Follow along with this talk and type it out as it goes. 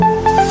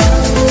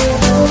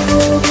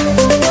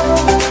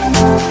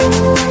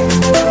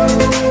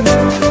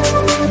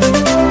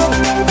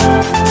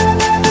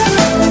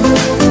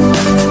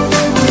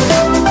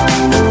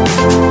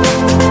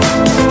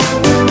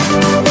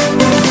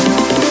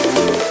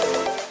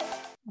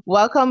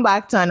Welcome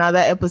back to another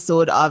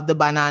episode of The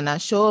Banana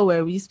Show,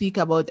 where we speak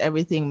about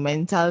everything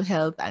mental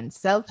health and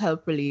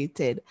self-help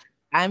related.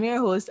 I'm your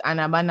host,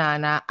 Anna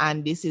Banana,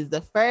 and this is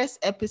the first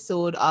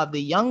episode of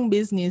the Young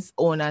Business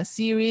Owner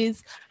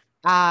series.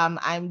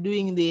 I'm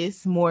doing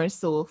this more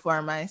so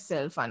for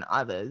myself and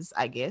others,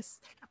 I guess,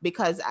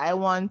 because I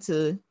kind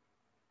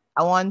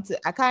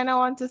of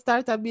want to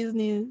start a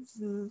business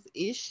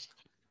ish,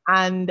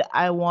 and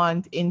I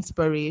want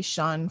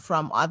inspiration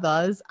from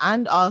others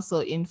and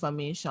also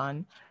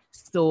information.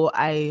 So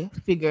I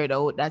figured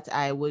out that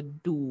I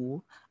would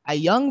do a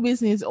young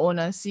business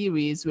owner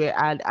series where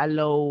I'd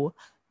allow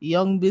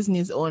young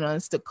business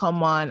owners to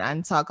come on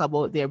and talk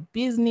about their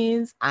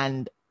business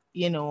and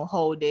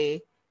how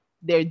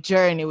their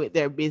journey with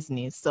their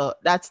business. So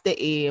that's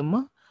the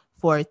aim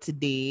for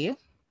today.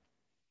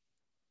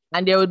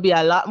 And there would be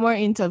a lot more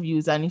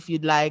interviews. And if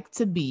you'd like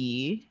to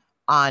be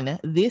on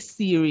this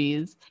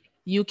series,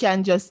 you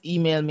can just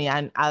email me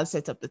and I'll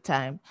set up the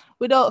time.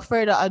 Without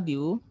further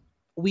ado,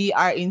 we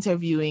are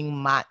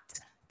interviewing Matt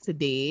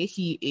today.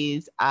 He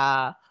is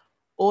a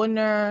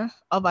owner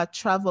of a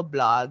travel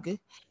blog.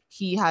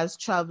 He has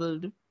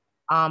traveled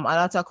a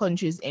lot of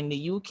countries in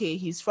the UK.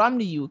 He's from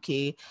the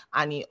UK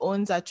and he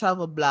owns a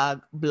travel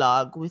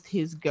blog with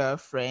his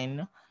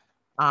girlfriend.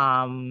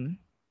 Um,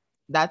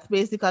 that's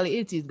basically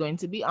it. He's going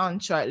to be on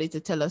shortly to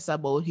tell us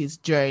about his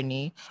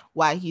journey,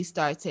 why he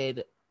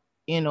started,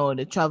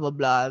 the travel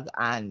blog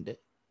and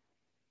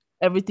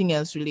everything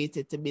else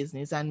related to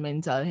business and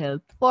mental health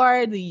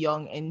for the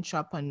young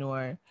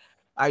entrepreneur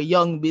or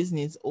young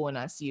business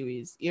owner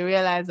series. You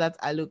realize that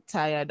I look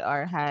tired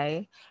or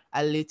high.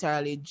 I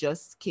literally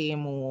just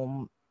came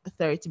home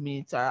 30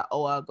 minutes or an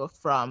hour ago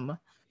from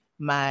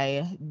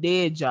my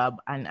day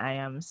job and I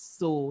am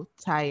so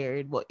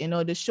tired. But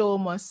the show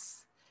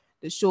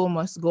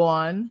must go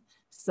on.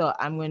 So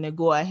I'm gonna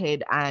go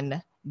ahead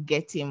and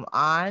get him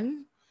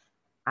on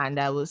and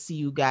I will see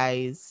you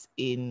guys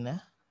in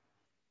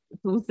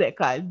 2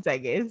 seconds, I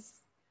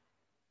guess.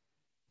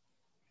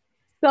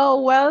 So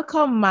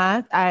welcome,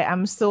 Matt. I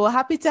am so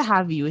happy to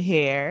have you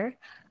here.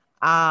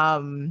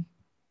 Um,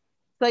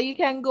 so you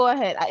can go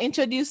ahead. I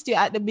introduced you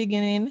at the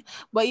beginning,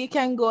 but you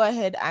can go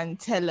ahead and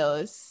tell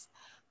us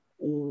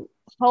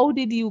how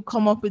did you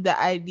come up with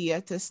the idea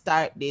to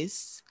start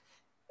this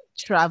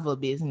travel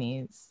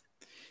business?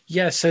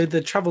 Yeah, so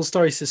the Travel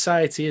Story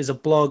Society is a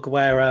blog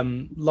where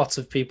lots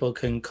of people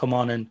can come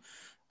on and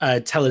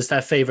tell us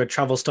their favorite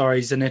travel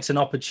stories, and it's an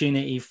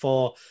opportunity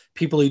for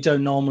people who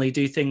don't normally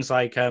do things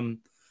like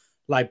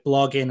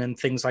blogging and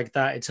things like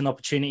that. It's an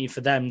opportunity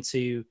for them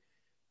to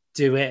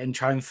do it and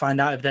try and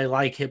find out if they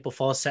like it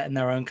before setting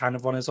their own kind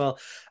of one as well.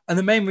 And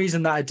the main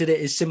reason that I did it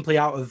is simply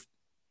out of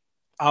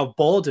our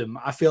boredom.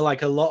 I feel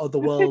like a lot of the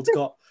world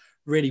got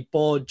really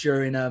bored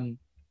during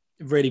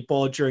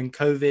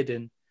COVID,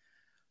 and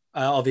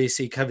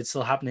obviously COVID's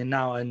still happening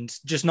now, and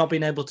just not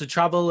being able to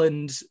travel.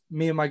 And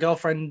me and my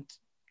girlfriend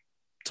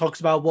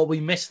talked about what we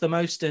missed the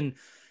most, and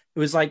it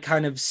was like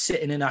kind of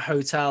sitting in a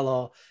hotel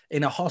or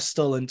in a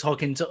hostel and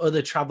talking to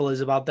other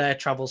travelers about their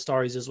travel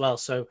stories as well.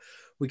 So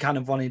we kind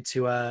of wanted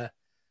to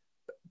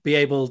be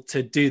able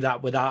to do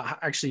that without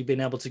actually being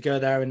able to go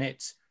there, and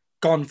it's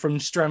gone from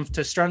strength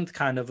to strength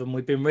kind of. And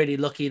we've been really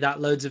lucky that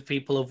loads of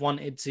people have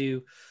wanted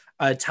to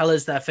tell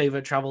us their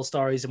favorite travel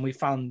stories, and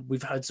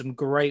we've heard some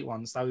great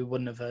ones that we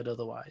wouldn't have heard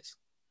otherwise.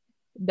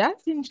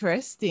 That's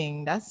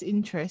interesting. That's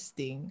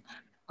interesting.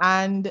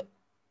 And,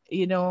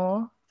 you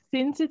know,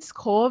 since it's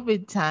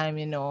COVID time,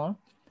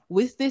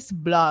 with this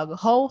blog,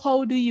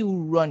 how do you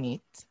run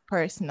it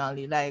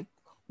personally? Like,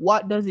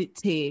 what does it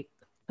take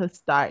to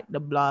start the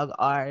blog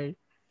or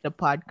the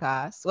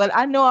podcast? Well,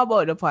 I know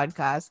about the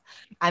podcast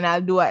and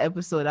I'll do an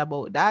episode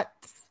about that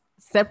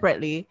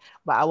separately,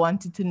 but I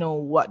wanted to know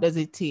what does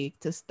it take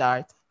to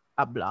start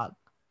a blog?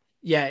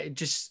 Yeah,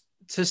 just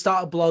to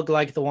start a blog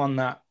like the one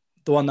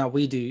that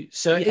we do.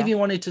 So if Yeah. you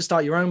wanted to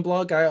start your own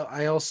blog,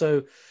 I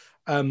also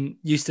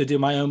used to do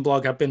my own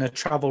blog. I've been a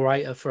travel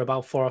writer for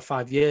about 4 or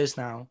 5 years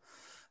now.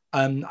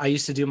 I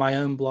used to do my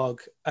own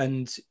blog,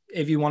 and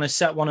if you want to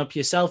set one up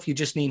yourself, you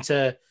just need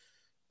to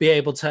be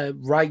able to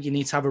write. You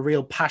need to have a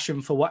real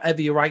passion for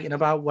whatever you're writing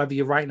about, whether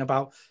you're writing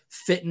about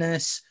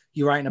fitness,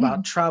 you're writing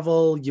about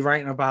travel, you're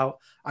writing about,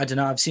 I don't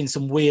know, I've seen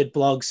some weird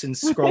blogs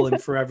since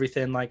scrolling through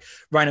everything, like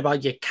writing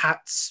about your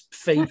cat's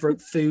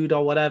favorite food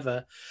or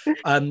whatever.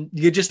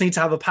 You just need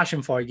to have a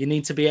passion for it. You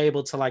need to be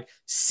able to like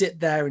sit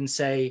there and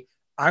say,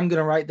 I'm going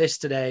to write this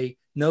today.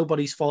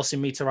 Nobody's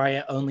forcing me to write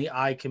it. Only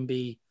I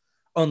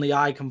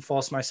can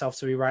force myself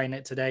to be writing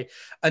it today.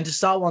 And to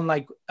start one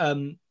like,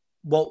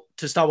 what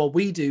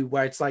we do,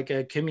 where it's like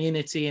a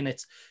community and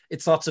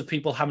it's lots of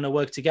people having to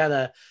work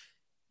together,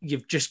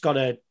 you've just got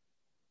to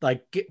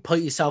like put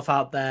yourself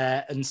out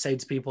there and say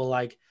to people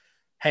like,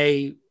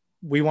 hey,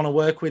 we want to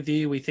work with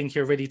you, we think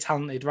you're a really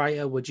talented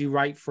writer, would you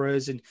write for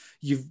us? And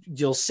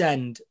you'll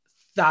send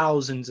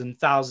thousands and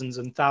thousands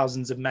and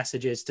thousands of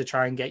messages to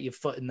try and get your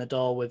foot in the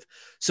door with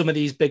some of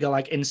these bigger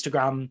like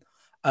Instagram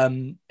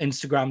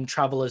Instagram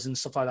travelers and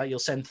stuff like that. You'll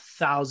send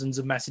thousands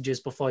of messages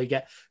before you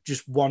get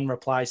just one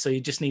reply. So you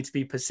just need to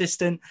be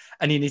persistent,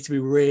 and you need to be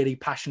really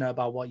passionate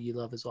about what you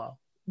love as well.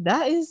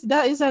 That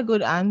is a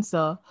good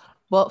answer.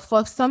 But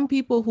for some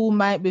people who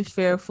might be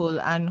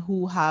fearful and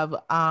who have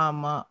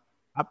a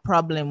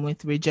problem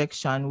with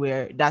rejection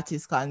where that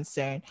is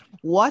concerned,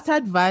 what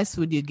advice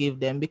would you give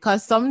them?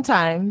 Because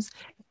sometimes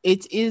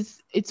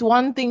it's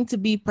one thing to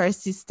be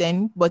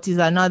persistent, but it's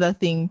another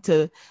thing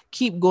to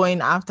keep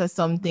going after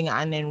something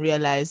and then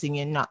realizing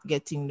you're not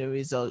getting the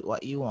result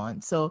what you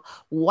want. So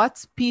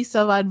what piece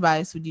of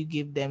advice would you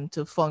give them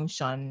to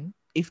function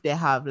if they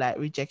have like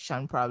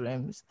rejection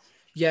problems?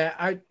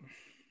 Yeah,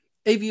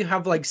 if you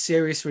have like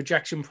serious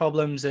rejection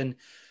problems and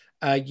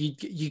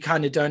you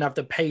kind of don't have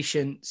the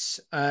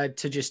patience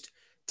to just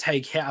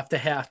take hit after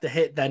hit after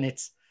hit, then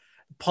it's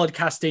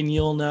podcasting,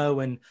 you'll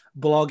know, and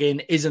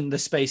blogging isn't the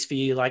space for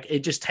you. Like, it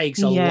just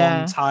takes a long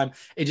Yeah. time.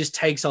 It just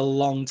takes a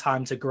long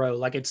time to grow.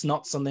 Like, it's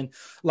not something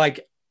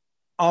like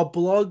our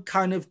blog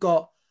kind of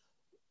got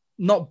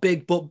not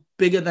big, but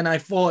bigger than I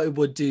thought it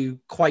would do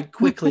quite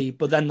quickly.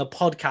 But then the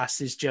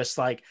podcast is just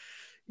like,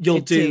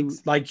 It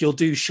takes. you'll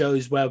do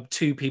shows where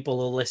two people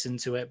will listen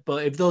to it.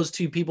 But if those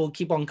two people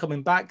keep on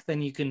coming back,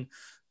 then you can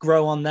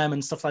grow on them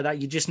and stuff like that.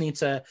 You just need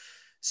to.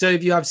 So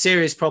if you have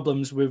serious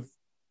problems with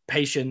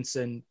patience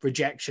and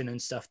rejection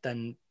and stuff,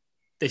 then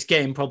this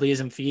game probably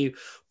isn't for you.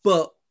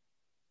 But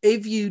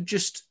if you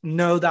just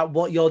know that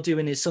what you're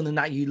doing is something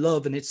that you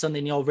love and it's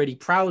something you're really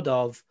proud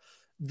of,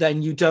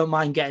 then you don't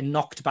mind getting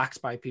knocked back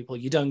by people.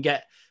 You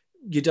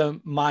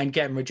don't mind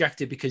getting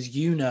rejected because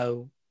you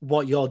know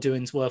what you're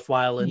doing is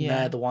worthwhile, and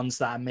they're Yeah. the ones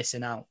that are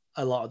missing out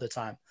a lot of the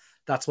time.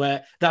 That's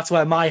where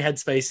my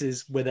headspace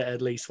is with it,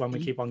 at least when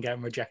we keep on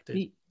getting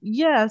rejected.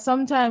 Yeah,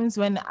 sometimes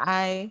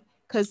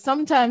because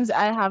sometimes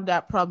I have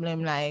that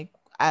problem, like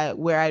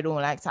where I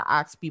don't like to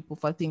ask people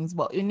for things,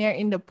 but when you're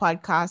in the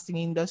podcasting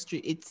industry,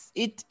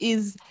 it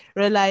is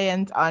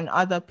reliant on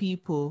other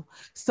people,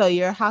 so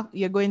you're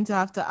going to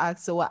have to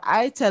ask. So what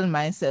I tell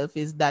myself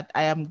is that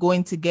I am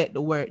going to get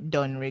the work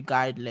done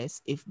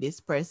regardless if this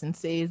person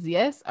says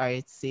yes or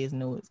it says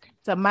no.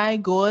 So my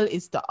goal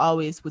is to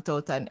always put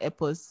out an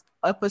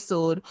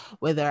episode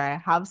whether I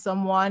have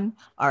someone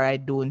or I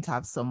don't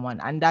have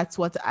someone. And that's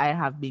what I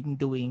have been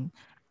doing.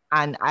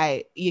 And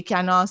you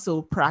can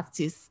also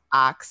practice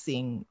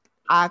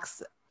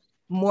ask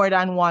more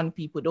than one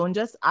people. Don't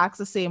just ask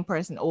the same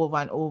person over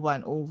and over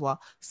and over.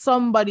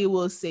 Somebody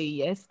will say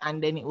yes,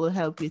 and then it will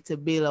help you to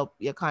build up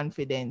your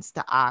confidence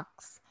to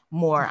ask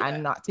more Yeah.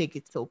 and not take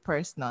it so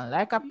personal.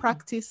 Like a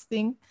practice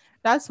thing.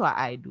 That's what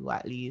I do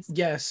at least.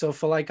 Yeah, so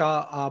for like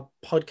our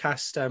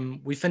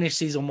podcast, we finished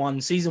season one.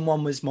 Season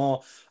one was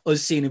more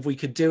us seeing if we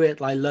could do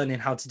it, like learning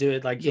how to do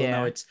it. Like, you'll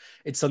know, Yeah.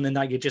 it's something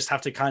that you just have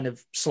to kind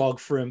of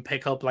slog through and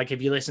pick up. Like,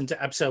 if you listen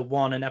to episode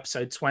 1 and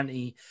episode 20,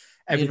 You'd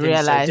everything's so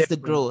realize the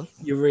different. growth.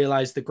 You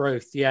realize the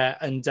growth, yeah.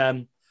 And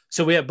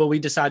but we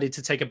decided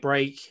to take a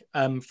break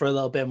for a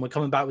little bit, and we're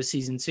coming back with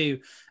season 2.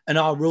 And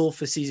our rule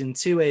for season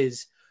 2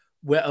 is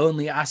we're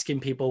only asking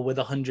people with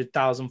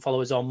 100,000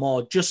 followers or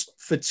more just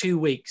for 2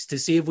 weeks to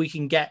see if we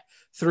can get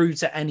through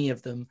to any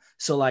of them.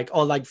 So like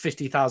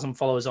 50,000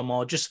 followers or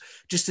more, just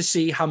to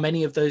see how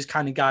many of those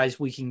kind of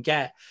guys we can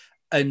get.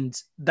 And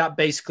that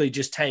basically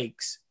just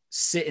takes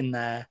sitting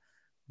there,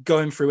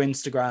 going through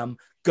Instagram,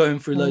 going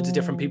through loads of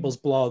different Oh, people's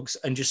blogs,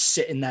 and just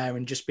sitting there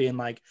and just being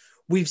like,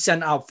 we've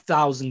sent out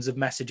thousands of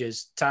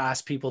messages to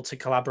ask people to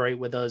collaborate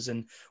with us,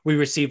 and we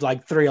received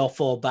like 3 or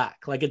 4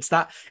 back. Like, it's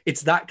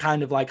that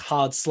kind of like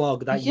hard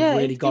slog that yeah, it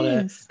is.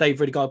 you've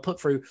really got to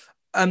put through.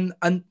 And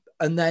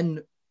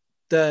then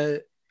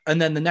the the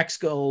next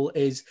goal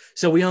is,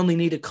 so we only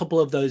need a couple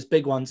of those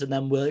big ones, and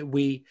then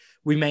we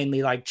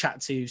mainly like chat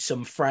to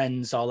some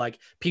friends or like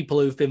people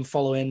who've been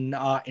following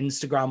our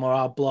Instagram or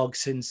our blog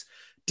since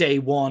day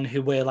one,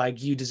 who we're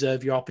like, you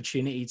deserve your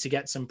opportunity to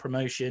get some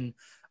promotion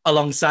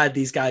alongside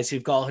these guys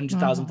who've got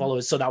 100,000 Mhm.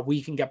 followers, so that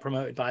we can get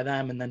promoted by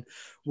them, and then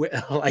we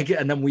like,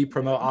 and then we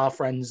promote our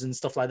friends and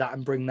stuff like that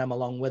and bring them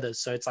along with us.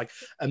 So it's like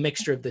a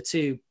mixture of the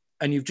two.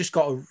 And you've just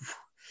got to,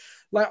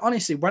 like,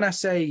 honestly, when I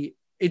say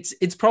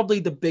it's probably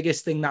the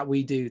biggest thing that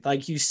we do.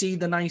 Like, you see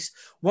the nice,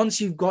 once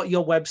you've got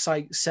your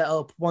website set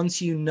up, once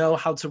you know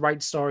how to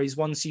write stories,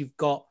 once you've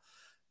got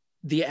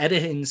the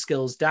editing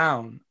skills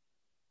down,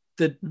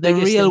 the The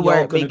biggest real thing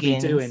you're work going to be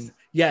begins. doing,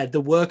 yeah, the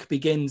work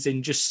begins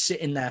in just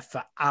sitting there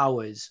for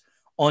hours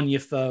on your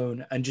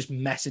phone and just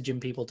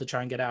messaging people to try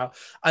and get out.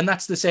 And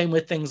that's the same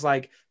with things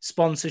like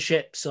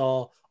sponsorships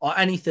or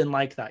anything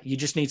like that. You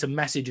just need to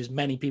message as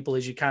many people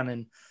as you can.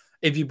 And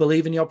if you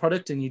believe in your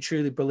product and you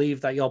truly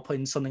believe that you're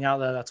putting something out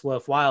there that's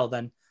worthwhile,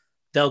 then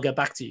they'll get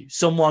back to you.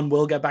 Someone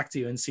will get back to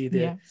you and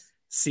Yes.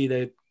 see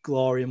the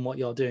glory in what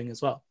you're doing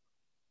as well.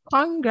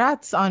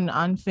 Congrats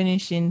on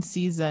finishing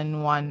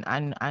season one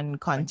and Thank you.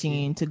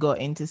 continuing to go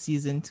into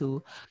season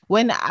two.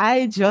 When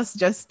I just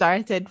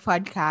started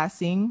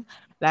podcasting,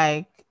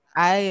 like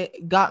I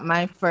got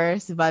my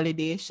first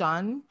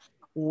validation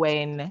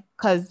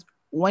because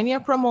when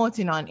you're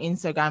promoting on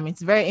Instagram,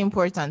 it's very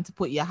important to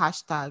put your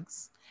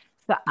hashtags.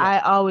 So Yeah. I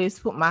always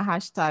put my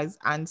hashtags,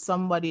 and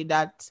somebody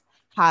that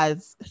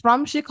has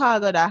from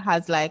Chicago that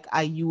has like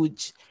a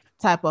huge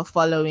type of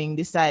following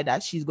decide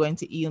that she's going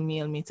to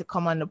email me to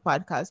come on the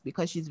podcast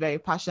because she's very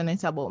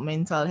passionate about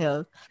mental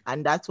health,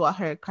 and that's what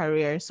her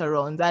career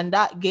surrounds. And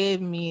that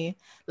gave me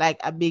like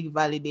a big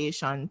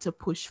validation to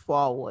push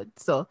forward.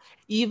 So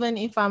even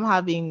if I'm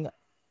having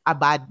a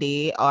bad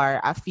day or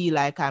I feel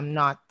like I'm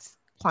not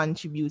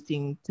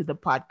contributing to the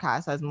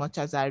podcast as much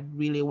as I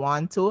really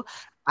want to,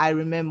 I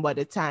remember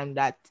the time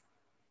that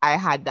I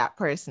had that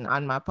person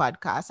on my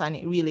podcast, and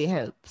it really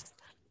helps.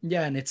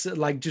 Yeah, and it's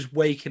like just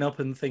waking up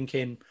and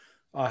thinking,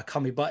 "Oh, I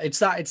can't be." But it's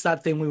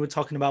that thing we were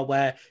talking about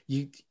where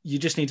you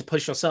just need to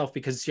push yourself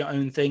because it's your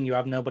own thing. You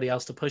have nobody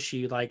else to push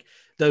you. Like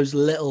those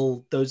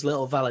little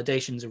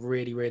validations are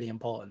really really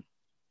important.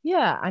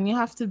 Yeah, and you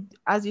have to,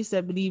 as you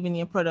said, believe in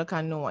your product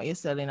and know what you're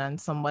selling,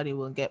 and somebody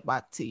will get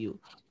back to you.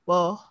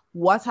 Well,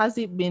 what has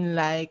it been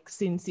like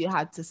since you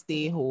had to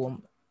stay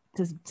home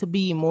to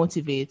be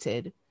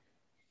motivated?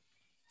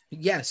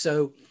 Yeah,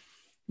 so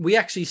we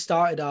actually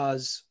started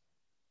ours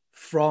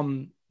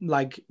from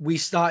like we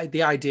started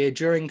the idea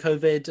during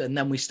COVID, and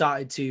then we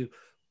started to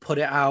put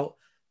it out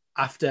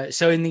after.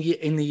 So in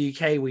the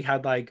UK, we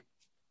had like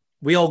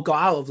we all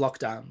got out of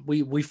lockdown.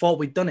 We thought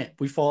we'd done it.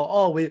 We thought,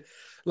 oh,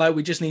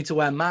 we just need to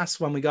wear masks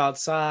when we go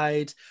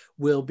outside.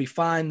 We'll be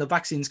fine. The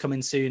vaccine's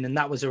coming soon, and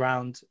that was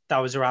around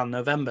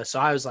November. So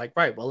I was like,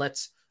 right, well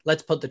let's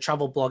put the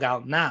travel blog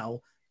out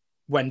now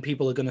when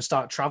people are going to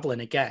start traveling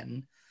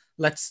again.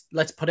 Let's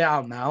put it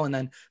out now, and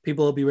then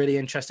people will be really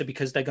interested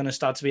because they're going to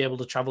start to be able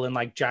to travel in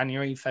like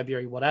January,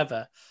 February,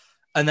 whatever.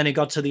 And then it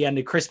got to the end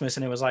of Christmas,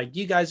 and it was like,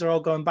 you guys are all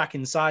going back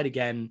inside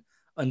again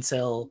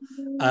until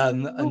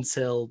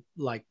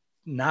like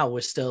now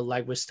we're still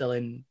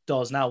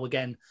indoors now. We're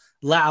getting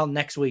let out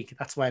next week.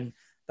 That's when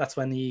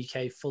the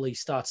UK fully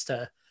starts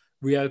to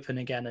reopen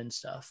again and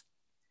stuff.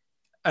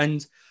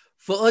 And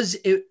for us,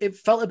 it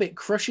felt a bit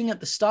crushing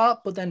at the start,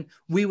 but then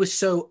we were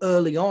so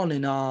early on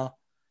in our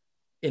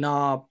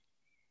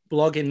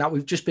blogging that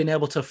we've just been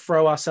able to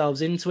throw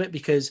ourselves into it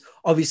because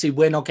obviously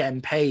we're not getting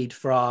paid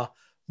for our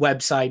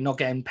website, not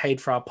getting paid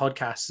for our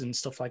podcasts and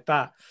stuff like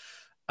that.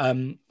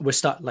 We're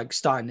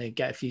starting to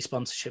get a few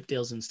sponsorship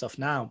deals and stuff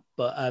now,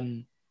 but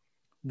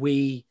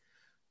we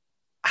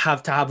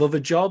have to have other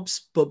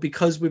jobs. But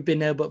because we've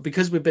been in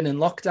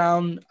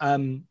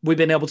lockdown, we've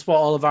been able to put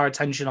all of our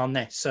attention on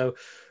this. So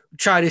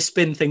try to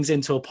spin things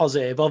into a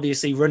positive.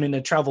 Obviously, running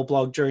a travel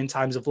blog during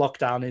times of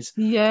lockdown is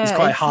Yeah,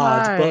 quite it's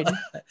hard, but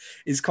hard.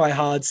 it's quite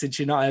hard since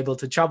you're not able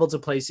to travel to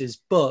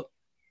places. But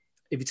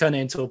if you turn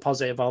it into a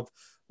positive of,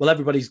 well,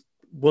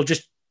 we'll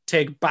just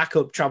take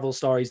backup travel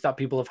stories that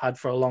people have had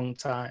for a long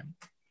time.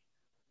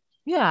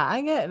 Yeah, I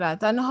get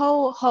that. And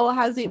how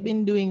has it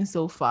been doing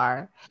so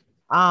far?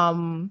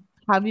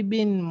 Have you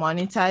been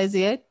monetized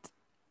yet?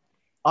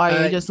 Or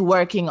you're Uh, just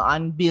working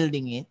on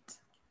building it?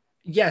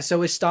 yeah, so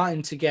we're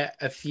starting to get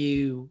a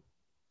few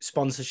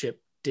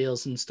sponsorship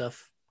deals and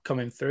stuff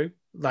coming through.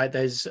 Like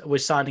we're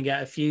starting to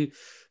get a few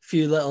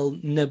little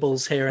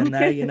nibbles here and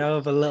there,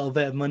 of a little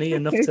bit of money,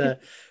 enough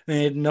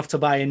to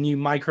buy a new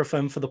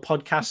microphone for the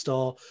podcast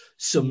or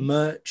some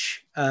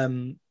merch.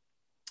 Some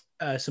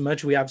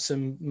merch. We have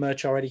some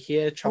merch already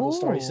here, Travel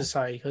Story Oh,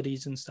 Society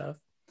hoodies and stuff.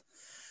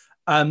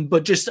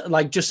 But just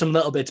some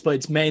little bits, but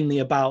it's mainly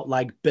about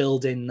like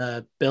building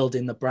the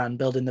brand,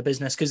 building the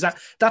business, because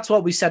that's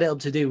what we set it up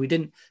to do. We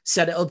didn't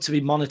set it up to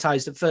be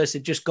monetized at first.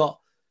 It just got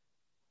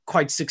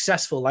quite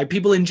successful. Like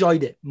people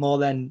enjoyed it more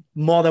than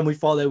we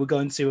thought they were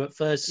going to at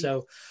first.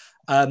 So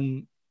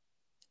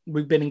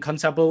we've been in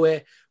contact, but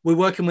we're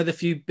working with a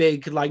few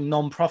big like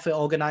non-profit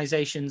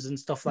organizations and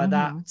stuff like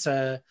that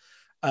to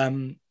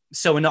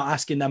so we're not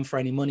asking them for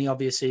any money,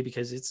 obviously,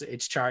 because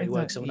it's charity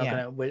work. So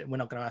we're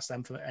not gonna ask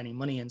them for any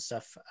money and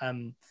stuff.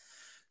 And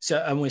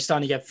we're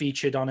starting to get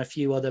featured on a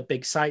few other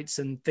big sites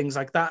and things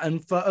like that.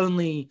 And for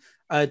only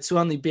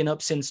been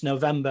up since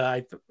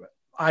November,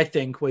 I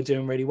think we're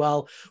doing really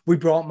well. We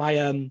brought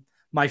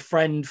my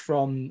friend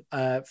from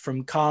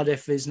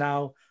Cardiff is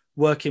now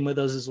working with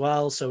us as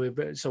well. So we're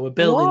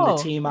building the whoa.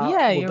 team out.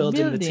 Yeah, We're you're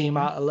building the team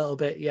building. out a little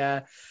bit,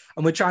 yeah.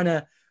 And we're trying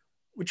to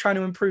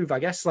improve, I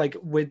guess. Like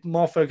we're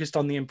more focused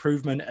on the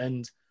improvement,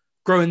 and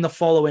growing the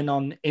following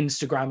on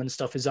Instagram and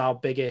stuff is our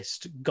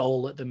biggest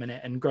goal at the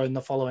minute, and growing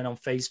the following on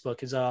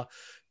Facebook is our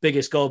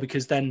biggest goal,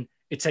 because then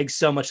it takes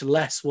so much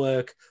less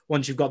work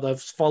once you've got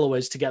those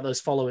followers to get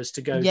those followers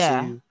to go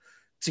Yeah.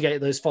 to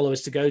get those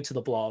followers to go to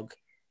the blog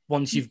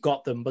once you've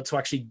got them, but to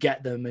actually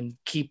get them and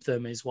keep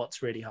them is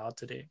what's really hard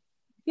to do.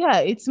 Yeah,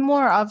 it's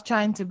more of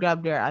trying to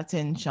grab their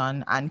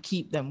attention and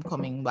keep them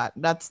coming back.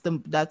 That's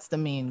the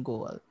main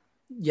goal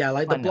Yeah,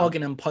 like for the now.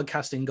 blogging and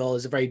podcasting goal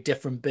is a very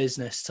different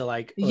business to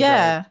like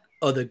Yeah.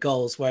 other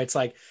goals, where it's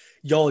like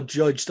you're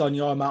judged on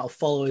your amount of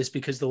followers,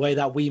 because the way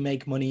that we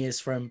make money is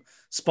from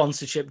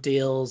sponsorship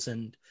deals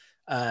and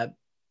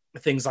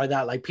things like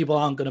that. Like people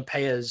aren't going to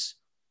pay us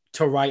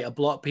to write a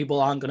blog.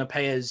 People aren't going to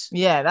pay us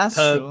Yeah, that's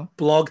per true.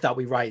 blog that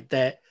we write.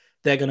 They're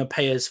going to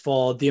pay us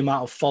for the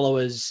amount of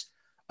followers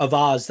of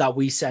ours that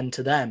we send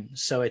to them.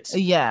 So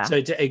Yeah.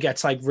 it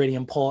gets like really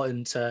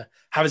important to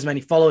have as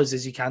many followers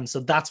as you can. So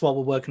that's what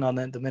we're working on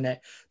at the minute.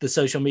 The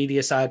social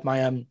media side.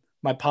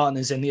 My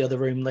partner's in the other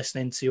room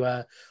listening to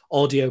a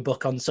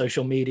audiobook on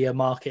social media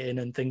marketing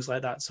and things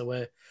like that.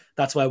 So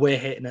that's where we're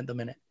hitting at the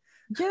minute.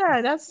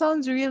 Yeah, that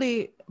sounds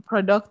really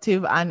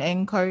productive and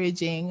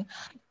encouraging.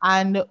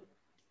 And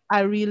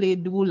I really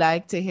do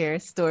like to hear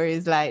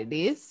stories like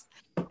this.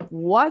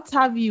 What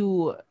have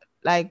you,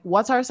 like,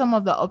 what are some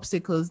of the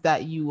obstacles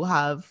that you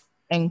have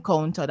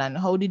encountered and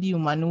how did you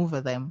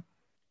maneuver them?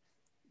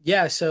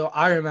 Yeah, so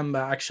I remember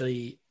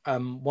actually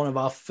one of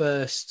our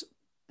first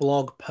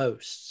blog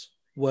posts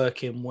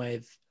working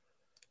with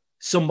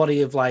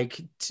somebody of like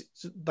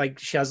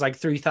she has like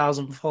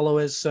 3,000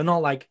 followers, so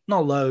not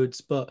loads,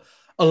 but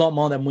a lot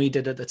more than we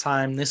did at the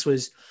time.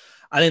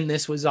 I think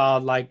this was our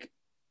like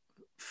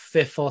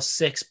fifth or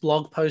sixth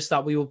blog post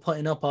that we were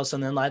putting up or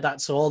something like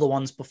that. So all the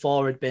ones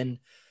before had been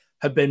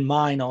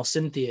mine or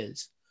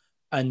Cynthia's,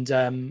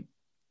 and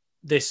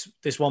this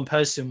one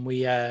person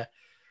we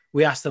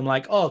asked them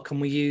like, oh, can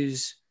we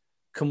use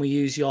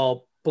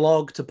your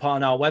blog to put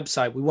on our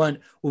website? We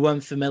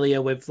weren't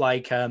familiar with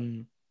like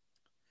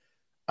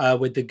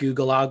with the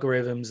Google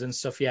algorithms and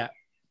stuff yet.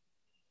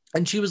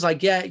 And she was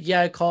like,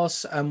 yeah, of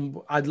course.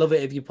 I'd love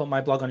it if you put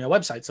my blog on your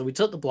website. So we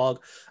took the blog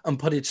and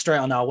put it straight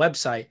on our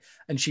website.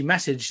 And she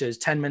messaged us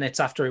 10 minutes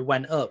after it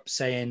went up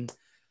saying,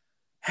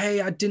 hey,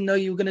 I didn't know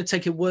you were going to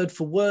take it word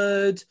for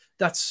word.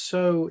 That's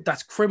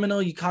criminal.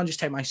 You can't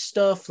just take my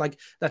stuff. Like,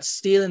 that's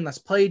stealing, that's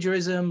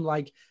plagiarism.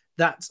 Like,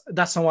 that's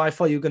not what I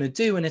thought you were going to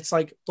do. And it's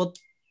like, well,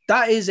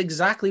 that is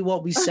exactly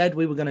what we said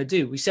we were going to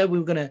do. We said we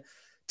were going to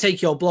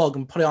take your blog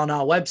and put it on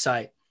our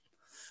website.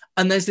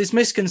 And there's this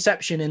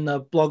misconception in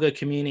the blogger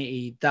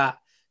community that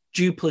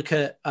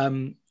duplicate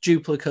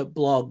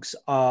blogs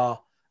are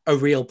a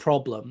real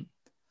problem,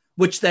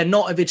 which they're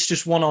not if it's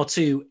just one or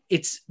two.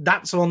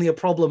 That's only a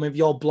problem if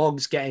your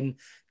blog's getting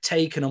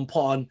taken and put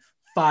on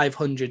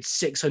 500,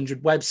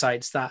 600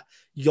 websites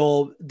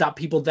that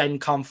people then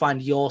can't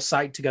find your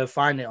site to go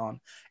find it on.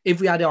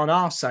 If we had it on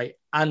our site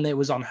and it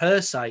was on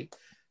her site,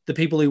 the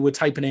people who were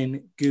typing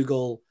in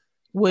Google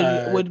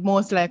Would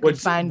most likely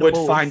find would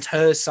both. find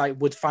her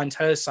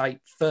site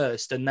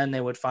first, and then they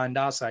would find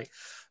our site.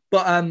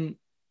 But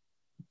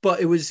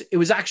it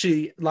was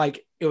actually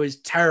like, it was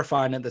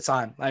terrifying at the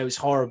time. Like, it was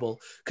horrible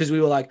because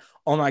we were like,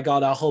 oh my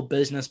god, our whole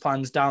business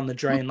plan's down the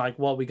drain. Like,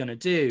 what are we gonna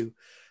do?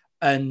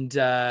 And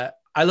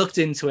I looked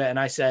into it and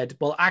I said,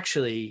 well,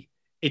 actually,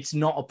 it's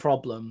not a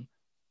problem,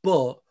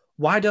 but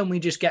why don't we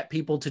just get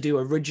people to do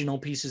original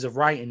pieces of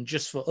writing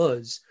just for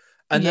us?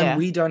 And then Yeah.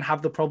 we don't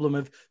have the problem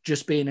of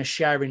just being a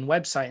sharing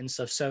website and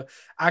stuff. So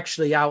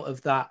actually, out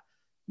of that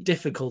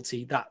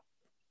difficulty, that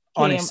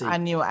Came a honestly,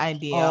 new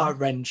idea. heart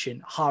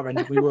wrenching.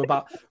 We were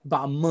about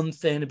a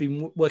month in. I'd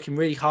been working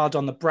really hard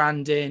on the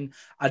branding.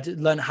 I'd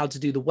learned how to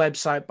do the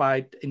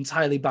website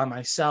entirely by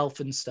myself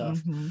and stuff.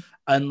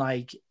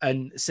 Mm-hmm.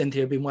 And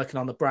Cynthia had been working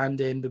on the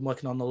branding, been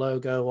working on the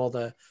logo, all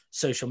the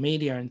social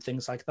media and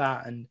things like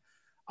that. And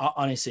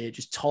honestly, it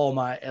just tore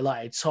my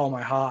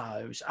heart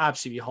out. It was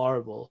absolutely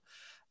horrible.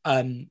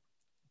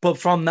 But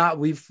from that,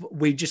 we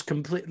just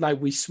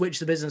we switched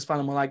the business plan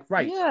and we're like,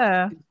 right,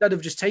 Yeah. instead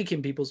of just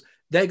taking people's,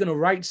 they're going to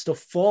write stuff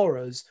for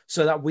us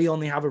so that we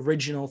only have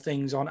original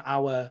things on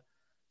our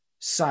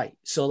site.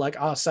 So like,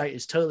 our site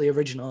is totally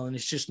original and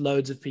it's just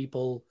loads of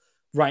people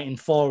writing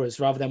for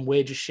us rather than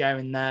we're just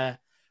sharing their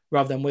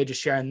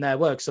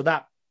work. So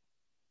that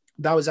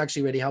was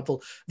actually really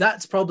helpful.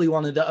 That's probably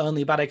one of the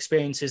only bad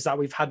experiences that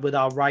we've had with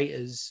our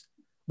writers,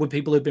 with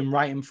people who've been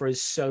writing for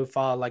us so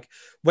far. Like,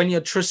 when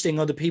you're trusting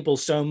other people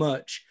so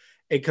much,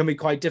 it can be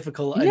quite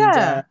difficult. And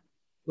Yeah.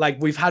 like,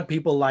 we've had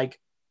people like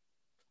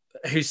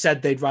who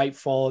said they'd write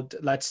for,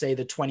 let's say,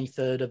 the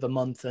 23rd of a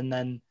month, and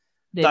then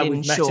They that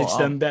we've didn't show messaged up.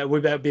 them, but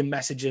we've been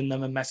messaging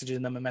them and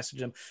messaging them and messaging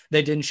them.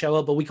 They didn't show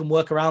up, but we can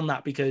work around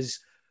that because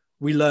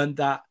we learned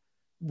that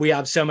we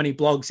have so many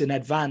blogs in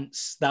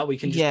advance that we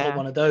can just put Yeah.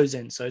 one of those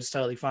in. So it's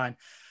totally fine.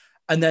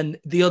 And then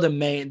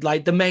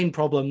the main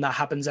problem that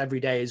happens every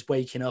day is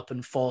waking up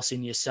and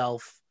forcing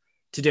yourself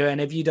to do it. And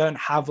if you don't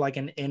have like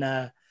an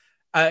inner,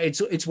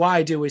 it's why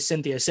I do with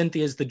Cynthia.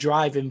 Cynthia's the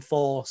driving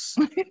force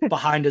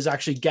behind us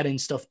actually getting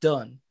stuff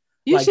done.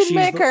 You Like, should she's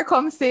make the, her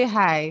come say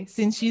hi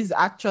since she's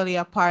actually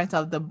a part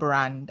of the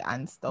brand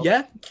and stuff.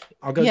 yeah,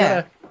 I'll go get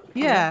Yeah. her.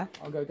 Yeah.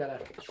 I'll go get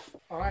her.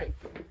 All right.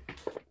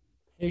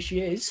 Here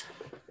she is.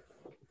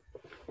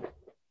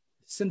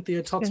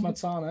 Cynthia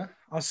Totsmatana,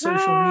 our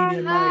social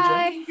media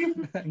manager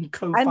and I know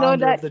co-founder of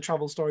that. the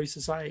Travel Story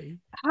Society.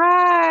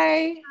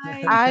 Hi.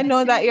 Hi, I know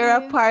nice to that meet you're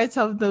a you. part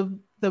of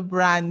the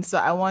brand, so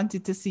I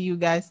wanted to see you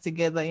guys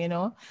together,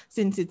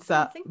 since it's Oh,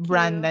 a thank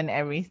brand you. and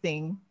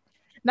everything.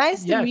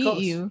 Nice to Yeah, of meet course.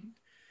 you.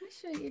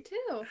 Nice to meet you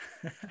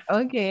too.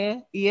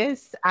 Okay.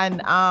 Yes.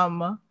 And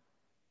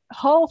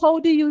how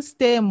do you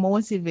stay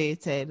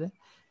motivated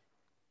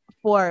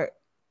for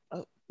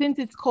since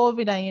it's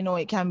COVID and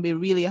it can be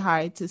really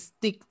hard to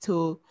stick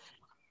to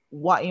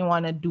what you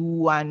want to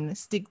do and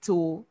stick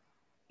to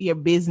your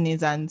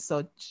business and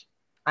such.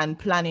 and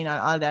planning and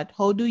all that,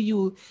 how do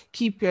you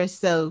keep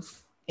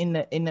yourself in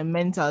a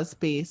mental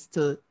space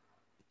to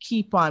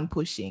keep on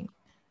pushing?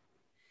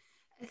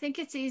 I think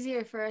it's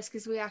easier for us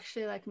because we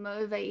actually like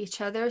motivate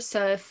each other.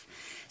 So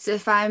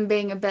if I'm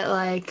being a bit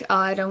like, oh,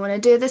 I don't want to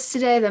do this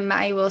today, then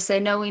Matty will say,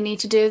 no, we need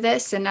to do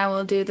this, and I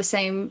will do the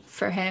same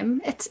for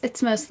him.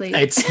 It's mostly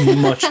It's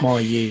much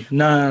more you.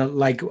 No,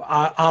 like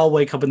I'll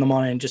wake up in the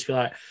morning and just be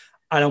like,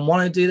 I don't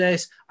want to do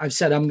this. I've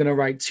said I'm going to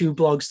write 2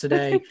 blogs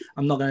today.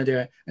 I'm not going to do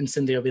it. And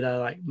Cindy will be there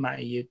like,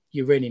 Matty,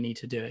 you really need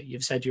to do it.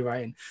 You've said you're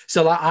writing.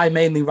 So like, I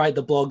mainly write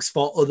the blogs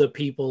for other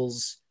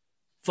people's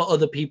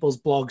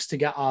blogs to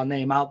get our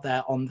name out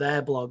there on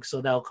their blog,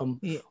 so they'll come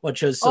Yeah.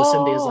 watch us. So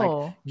Cindy is like,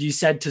 Oh, you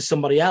said to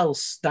somebody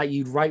else that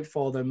you'd write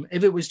for them.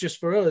 If it was just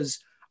for us,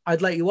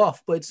 I'd let you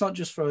off, but it's not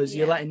just for us.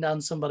 You're Yeah. letting down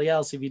somebody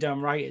else if you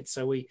don't write it.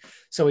 So we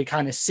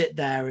kind of sit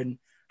there and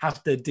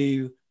have to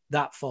do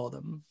that for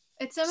them.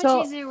 It's so much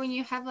so easier when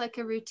you have like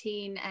a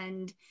routine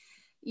and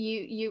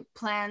you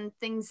plan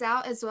things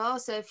out as well.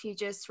 So if you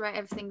just write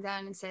everything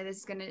down and say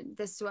this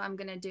is what I'm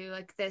gonna do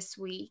like this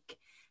week,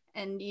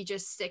 and you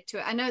just stick to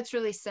it. I know it's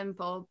really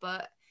simple,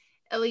 but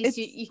at least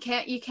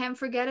it's you can't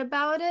forget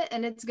about it,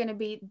 and it's gonna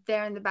be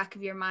there in the back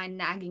of your mind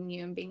nagging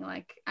you and being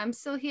like, I'm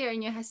still here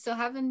and you still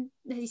haven't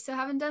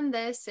done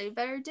this, so you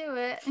better do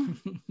it.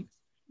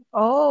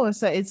 oh,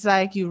 so it's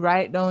like you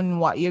write down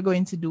what you're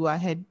going to do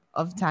ahead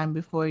of time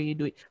before you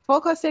do it.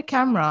 Focus your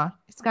camera.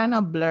 It's kind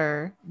of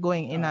blur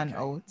going in and Okay.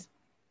 out.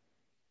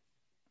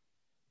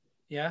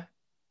 Yeah.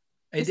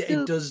 It's It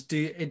still does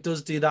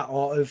do that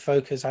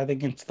autofocus. I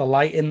think it's the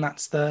lighting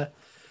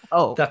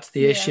oh, that's the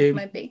Yeah, issue.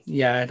 might be.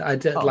 Yeah, I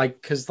did oh,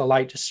 like because the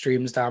light just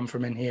streams down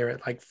from in here.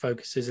 It like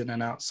focuses in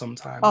and out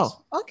sometimes.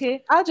 oh,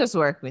 okay. I'll just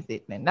work with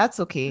it then. That's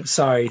okay.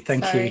 Sorry,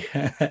 thank you.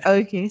 Sorry.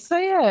 Okay, so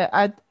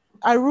yeah,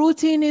 a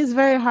routine is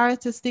very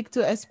hard to stick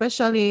to,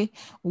 especially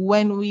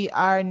when we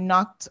are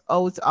knocked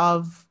out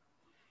of,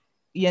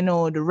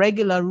 the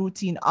regular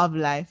routine of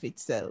life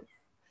itself.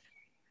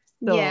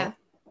 Yeah.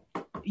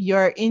 So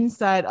you're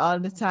inside all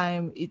the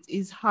time. It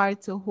is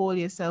hard to hold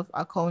yourself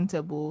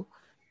accountable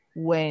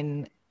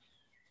when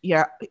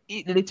you're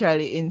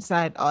literally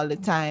inside all the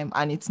time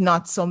and it's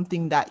not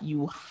something that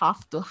you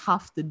have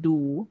to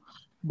do,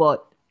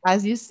 but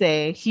as you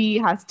say, he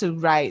has to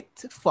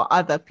write for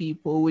other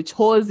people, which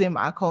holds him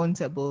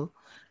accountable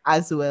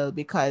as well,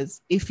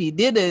 because if he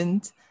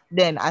didn't,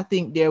 then I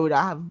think there would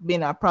have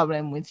been a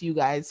problem with you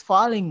guys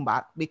falling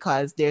back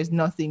because there's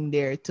nothing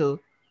there to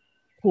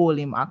hold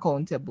him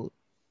accountable.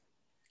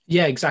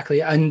 Yeah,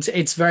 exactly. And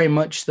it's very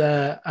much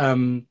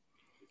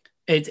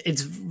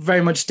it's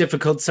very much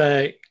difficult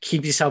to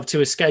keep yourself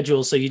to a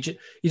schedule. So you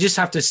just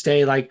have to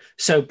stay like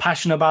so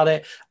passionate about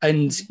it.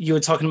 And you were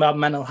talking about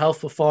mental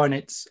health before, and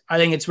I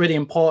think it's really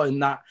important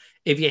that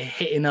if you're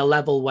hitting a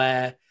level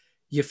where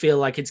you feel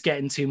like it's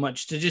getting too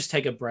much, to just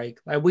take a break.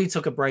 Like we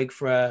took a break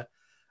for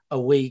a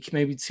week,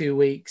 maybe 2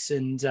 weeks,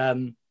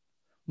 and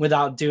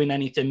without doing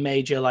anything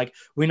major. Like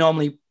we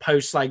normally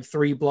post like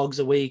 3 blogs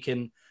a week,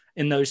 and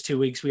in those 2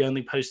 weeks we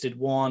only posted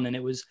one, and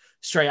it was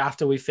straight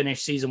after we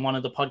finished season 1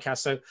 of the podcast.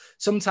 So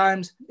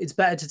sometimes it's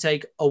better to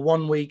take a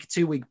 1 week,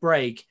 2 week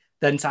break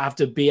than to have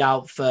to be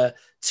out for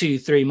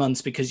 2-3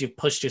 months because you've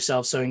pushed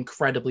yourself so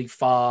incredibly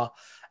far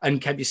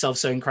and kept yourself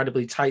so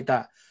incredibly tight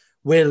that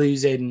we're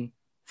losing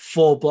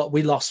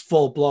we lost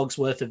 4 blogs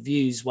worth of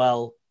views.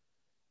 Well,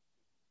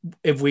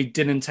 if we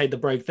didn't take the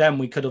break, then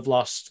we could have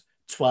lost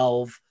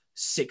 12,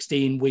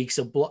 16 weeks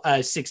of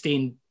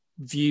 16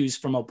 views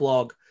from a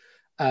blog,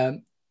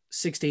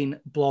 16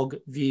 blog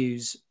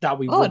views that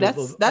we Oh, would have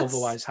that's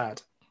otherwise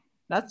had.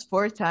 that's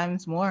 4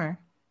 times more.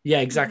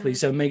 Yeah, exactly. Mm-hmm.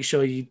 So make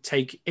sure you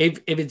take,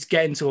 if it's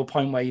getting to a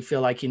point where you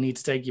feel like you need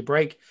to take your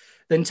break,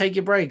 then take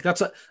your break.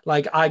 That's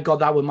like I got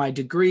that with my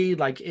degree.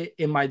 Like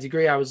in my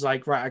degree, I was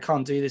like, right, I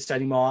can't do this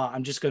anymore.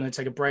 I'm just going to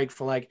take a break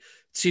for like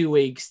 2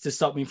 weeks to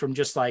stop me from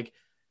just like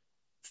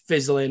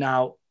fizzling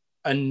out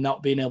and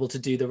not being able to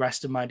do the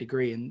rest of my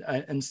degree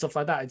and stuff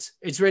like that.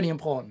 It's really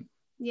important.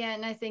 Yeah,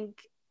 and I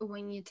think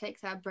when you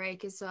take that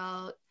break as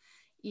well,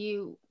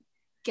 you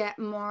get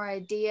more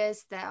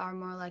ideas that are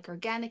more like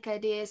organic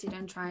ideas. You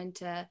don't trying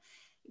to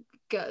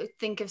go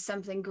think of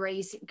something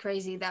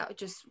crazy that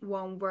just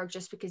won't work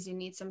just because you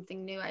need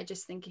something new. I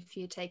just think if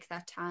you take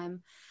that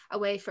time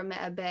away from it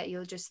a bit,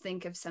 you'll just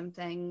think of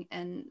something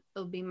and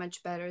it'll be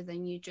much better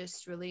than you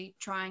just really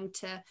trying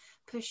to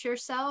push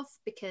yourself,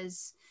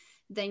 because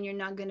then you're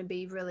not going to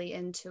be really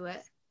into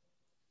it.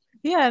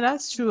 Yeah,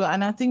 that's true.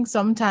 And I think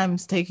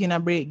sometimes taking a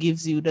break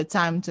gives you the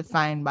time to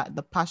find back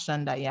the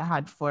passion that you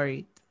had for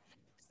it.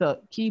 So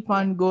keep Yeah.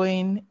 on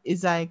going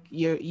is like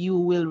you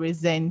will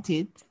resent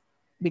it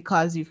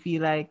because you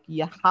feel like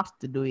you have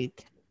to do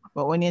it.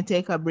 But when you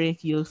take a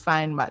break, you'll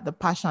find back the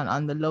passion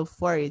and the love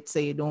for it, so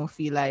you don't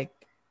feel like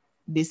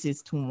this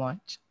is too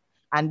much.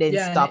 And then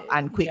Yeah, and stop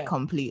and quit yeah,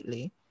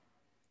 completely.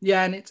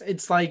 yeah, and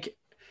it's like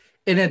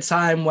in a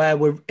time where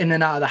we're in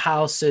and out of the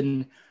house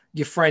and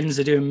your friends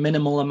are doing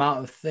minimal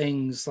amount of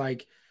things,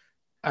 like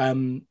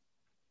um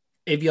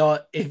if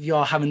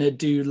you're having to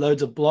do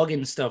loads of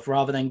blogging stuff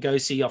rather than go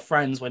see your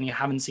friends when you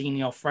haven't seen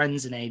your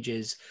friends in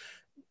ages,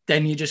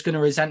 then you're just going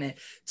to resent it.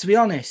 To be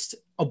honest,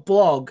 a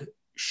blog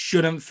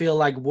shouldn't feel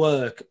like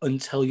work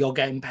until you're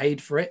getting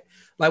paid for it.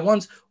 Like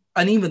once,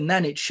 and even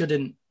then it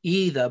shouldn't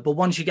either. But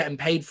once you're getting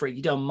paid for it,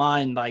 you don't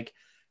mind like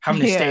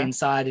having to stay Yeah.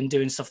 inside and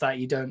doing stuff that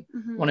you don't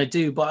Mhm. want to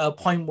do. But at a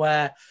point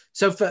where,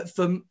 so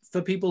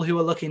for people who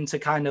are looking to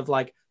kind of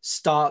like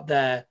start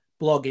their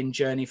blogging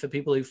journey, for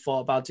people who thought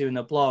about doing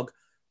a blog,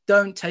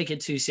 don't take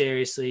it too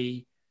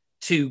seriously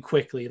too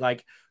quickly.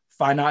 Like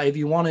find out if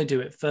you want to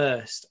do it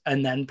first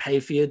and then pay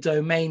for your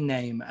domain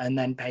name and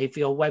then pay for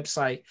your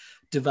website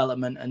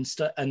development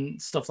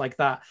and stuff like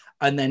that,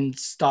 and then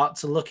start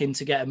to look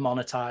into getting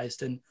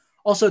monetized. And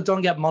also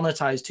don't get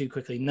monetized too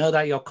quickly. Know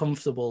that you're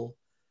comfortable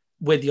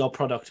with your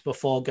product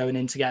before going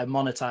into getting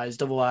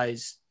monetized.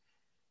 Otherwise,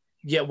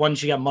 yeah,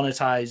 once you get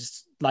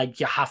monetized, like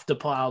you have to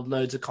put out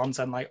loads of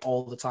content like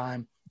all the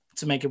time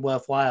to make it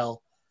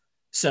worthwhile.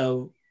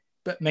 So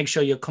but make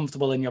sure you're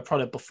comfortable in your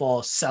product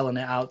before selling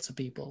it out to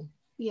people.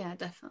 Yeah,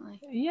 definitely.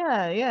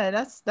 Yeah,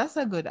 that's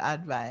a good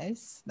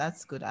advice.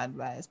 That's good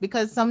advice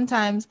because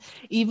sometimes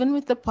even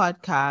with the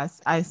podcast,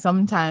 I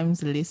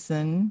sometimes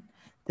listen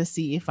to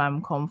see if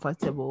I'm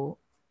comfortable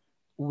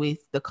with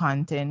the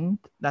content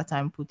that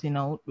I'm putting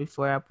out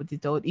before I put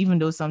it out, even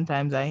though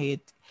sometimes I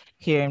hate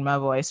hearing my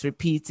voice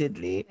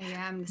repeatedly.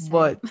 Yeah, I'm the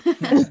But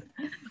same.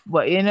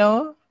 but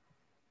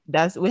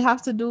that's we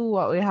have to do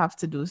what we have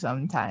to do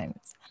sometimes.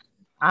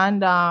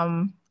 And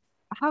I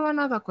have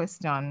another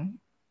question.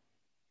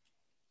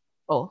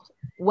 Oh,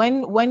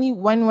 when you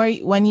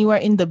were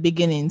in the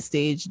beginning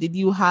stage, did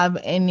you have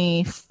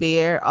any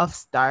fear of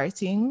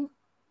starting?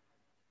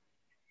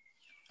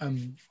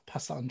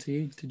 Pass that on to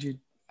you. Did you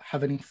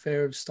have any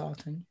fear of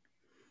starting?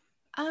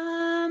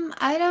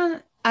 I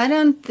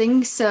don't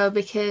think so,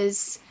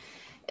 because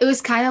it was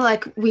kind of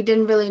like we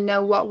didn't really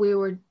know what we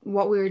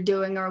were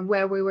doing or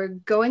where we were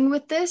going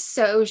with this.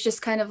 So it was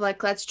just kind of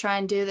like, let's try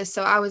and do this.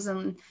 So I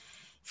wasn't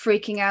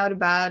freaking out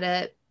about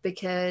it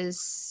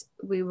because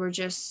we were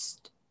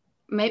just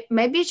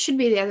maybe it should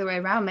be the other way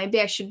around.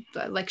 Maybe I should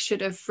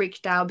have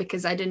freaked out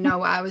because I didn't know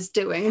what I was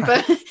doing,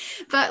 but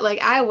like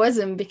I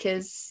wasn't,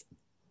 because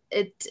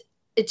it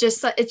it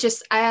just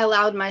I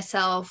allowed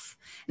myself,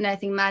 and I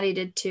think Maddie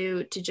did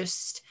too, to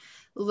just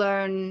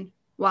learn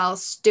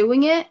whilst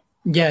doing it.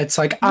 Yeah, it's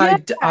like Yeah.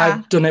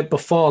 I've done it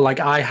before. Like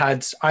I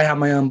had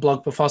my own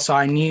blog before, so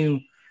I knew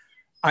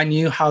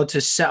how to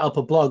set up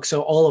a blog.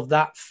 So all of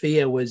that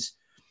fear was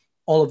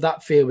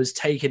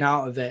taken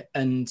out of it,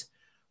 and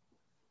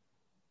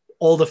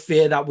all the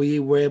fear that we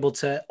were able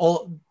to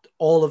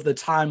all of the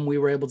time we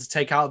were able to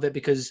take out of it,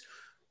 because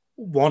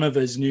one of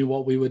us knew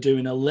what we were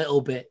doing a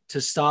little bit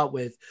to start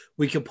with.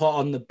 We could put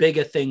on the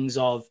bigger things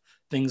of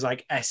things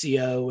like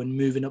SEO and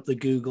moving up the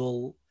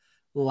Google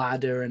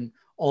ladder and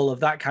all of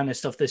that kind of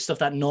stuff. The stuff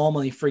that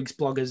normally freaks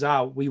bloggers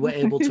out. We were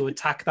able to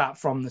attack that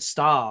from the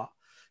start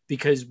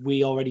because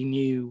we already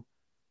knew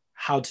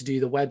how to do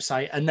the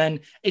website. And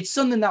then it's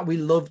something that we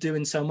love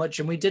doing so much.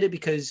 And we did it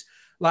because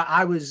like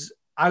I was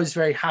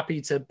very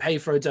happy to pay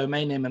for a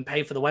domain name and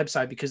pay for the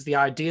website, because the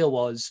idea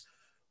was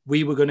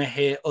we were going to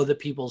hear other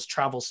people's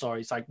travel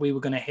stories. Like we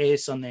were going to hear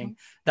something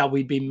that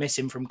we'd been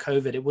missing from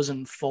COVID. It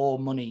wasn't for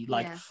money.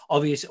 Like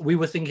obviously we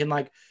were thinking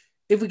like,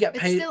 if we get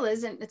paid, It still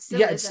isn't.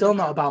 it's still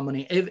not about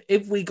money.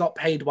 If we got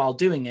paid while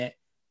doing it,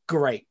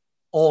 great,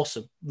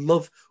 awesome.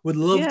 Would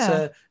love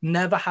to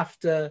never have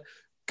to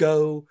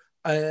go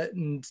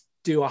and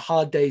do a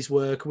hard day's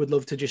work. Would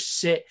love to just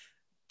sit,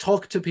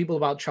 talk to people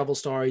about travel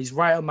stories,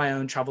 write up my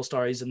own travel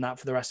stories and that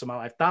for the rest of my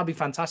life. That'd be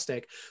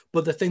fantastic.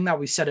 But the thing that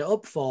we set it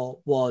up for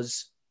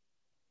was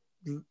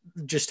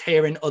just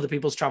hearing other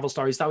people's travel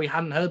stories that we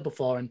hadn't heard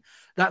before. And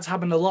that's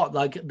happened a lot.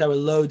 Like there are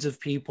loads of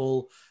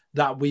people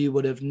that we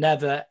would have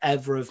never,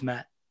 ever have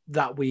met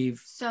that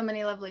we've... So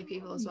many lovely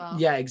people as well.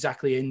 Yeah,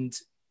 exactly. And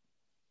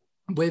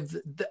with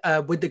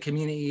the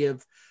community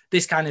of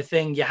this kind of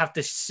thing, you have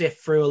to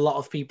sift through a lot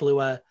of people who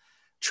are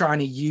trying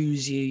to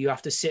use you. You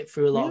have to sit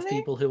through a lot of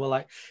people who are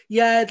like,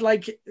 yeah,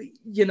 like,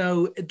 you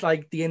know,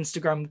 like the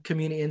Instagram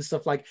community and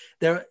stuff, like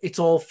it's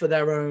all for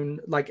their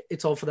own, like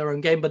it's all for their own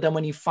game. But then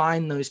when you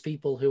find those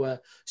people who are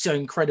so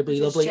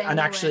incredibly lovely and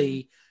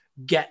actually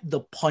get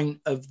the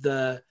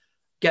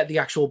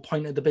actual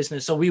point of the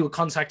business. So we were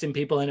contacting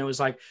people and it was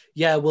like,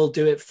 yeah, we'll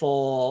do it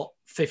for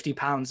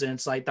 £50. And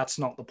it's like, that's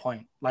not the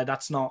point. Like,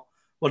 that's not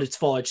what it's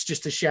for. It's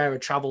just to share a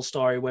travel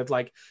story with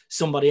like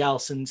somebody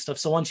else and stuff.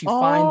 So once you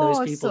find those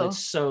people, it's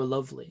so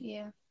lovely.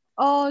 Yeah.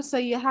 Oh, so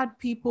you had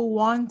people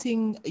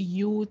wanting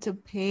you to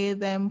pay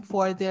them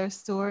for their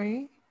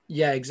story?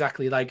 Yeah,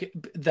 exactly. Like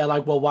they're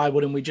like, well, why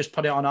wouldn't we just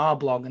put it on our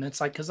blog? And it's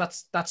like, because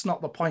that's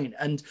not the point.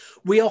 And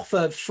we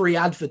offer free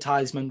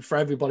advertisement for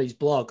everybody's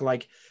blog.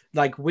 Like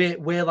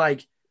we're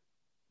like,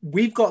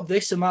 we've got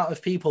this amount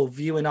of people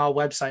viewing our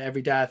website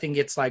every day. I think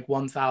it's like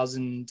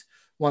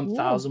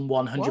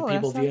 1,100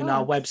 people viewing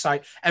our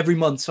website every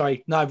month.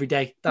 Sorry, not every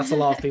day. That's a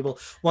lot of people.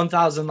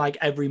 1,000 like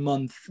every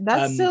month.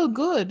 That's still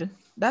good.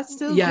 That's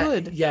still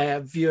good. Yeah,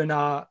 viewing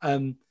our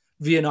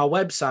viewing our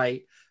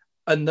website,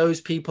 and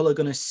those people are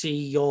going to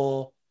see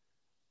your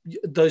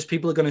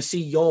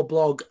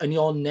blog and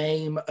your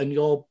name and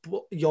your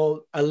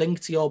a link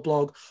to your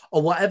blog,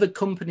 or whatever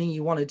company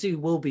you want to do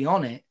will be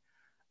on it.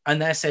 And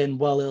they're saying,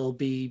 well, it'll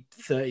be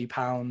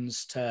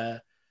 £30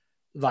 to,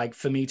 like,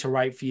 for me to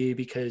write for you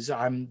because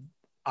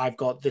I've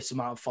got this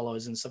amount of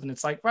followers and stuff. And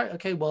it's like, right,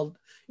 okay, well,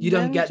 you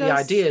don't Then get the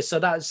just idea. So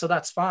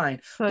that's fine.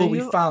 so But we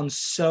you found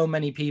so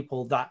many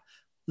people that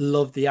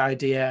love the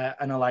idea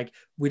and are like,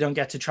 we don't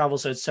get to travel.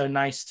 So it's so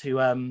nice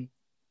to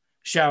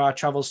share our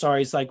travel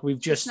stories. Like, we've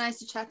It's just, nice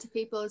to chat to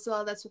people as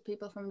well. That's what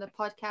people from the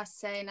podcast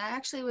say. And I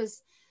actually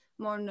was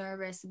more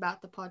nervous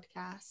about the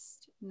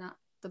podcast, not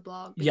the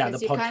blog, yeah,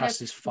 because the you're kind of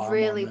podcast is far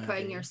really more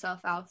putting nerdy. yourself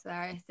out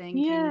there, I think,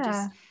 and yeah.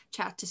 just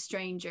chat to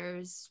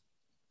strangers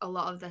a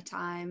lot of the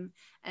time.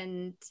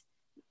 And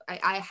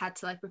I had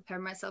to like prepare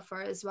myself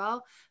for it as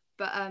well.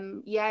 But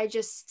yeah,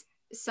 just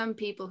some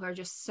people who are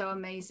just so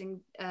amazing.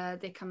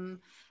 They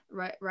come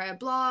write a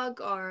blog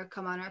or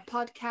come on our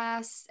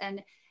podcast,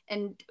 and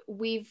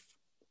we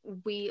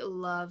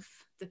love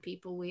the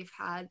people we've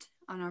had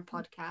on our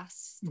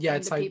podcast, Yeah,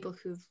 and it's the like, people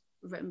who've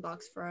written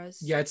blogs for us.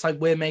 yeah, it's like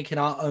we're making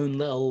our own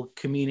little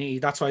community.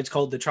 That's why it's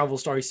called the Travel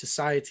Story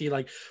Society.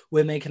 Like,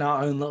 we're making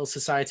our own little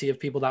society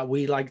of people that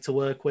we like to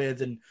work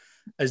with, and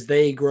as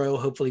they grow,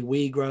 hopefully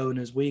we grow, and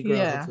as we grow,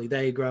 Yeah. hopefully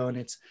they grow, and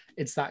it's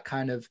that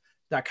kind of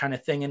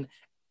thing. And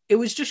it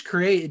was just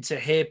created to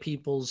hear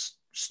people's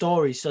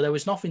stories, so there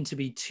was nothing to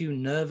be too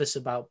nervous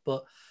about.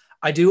 But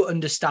I do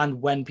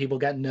understand when people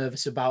get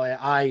nervous about it.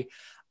 I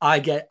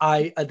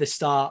at the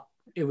start,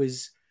 it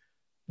was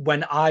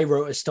when I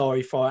wrote a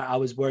story for it, I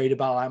was worried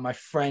about like my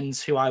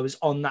friends who I was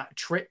on that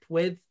trip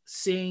with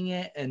seeing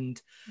it and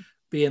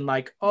being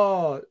like,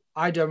 oh,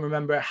 I don't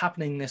remember it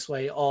happening this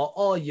way, or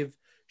oh, you've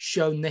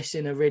shown this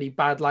in a really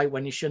bad light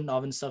when you shouldn't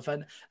have and stuff.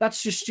 And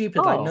that's just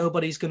stupid. Like, Oh,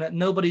 nobody's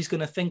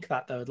gonna think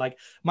that, though. Like,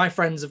 my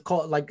friends, of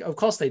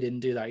course they didn't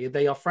do that.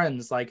 They are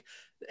friends. Like,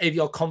 if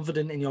you're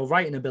confident in your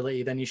writing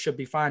ability, then you should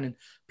be fine. And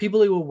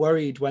people who are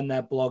worried when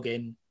they're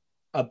blogging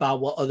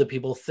about what other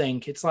people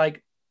think, it's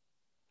like,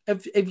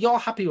 if you're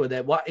happy with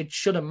it, what, it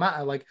shouldn't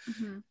matter. Like,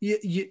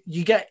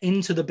 you get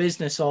into the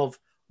business of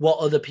what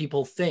other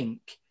people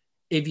think.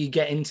 If you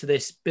get into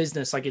this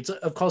business, like, it's,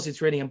 of course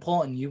it's really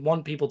important. You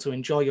want people to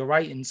enjoy your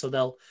writing,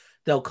 so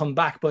they'll come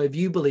back. But if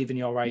you believe in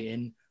your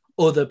writing,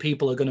 other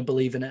people are going to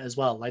believe in it as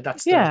well. Like,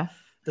 that's yeah.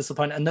 the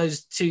point. And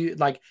those two,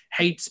 like,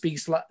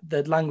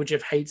 the language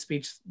of hate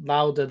speaks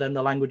louder than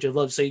the language of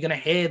love. So you're going to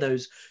hear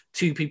those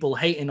two people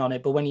hating on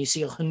it. But when you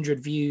see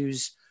 100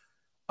 views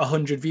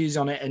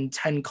on it and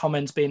 10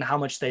 comments being how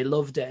much they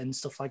loved it and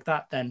stuff like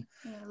that, then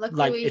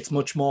like, it's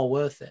much more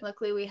worth it.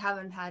 Luckily, we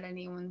haven't had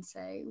anyone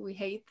say we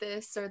hate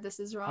this or this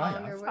is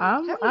wrong. Or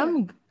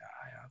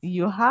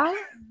You have?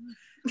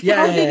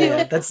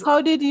 Yeah,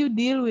 How did you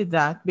deal with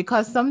that?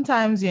 Because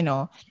sometimes,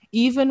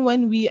 even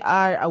when we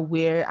are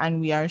aware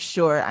and we are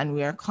sure and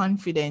we are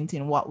confident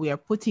in what we are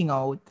putting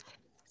out,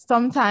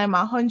 sometimes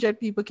 100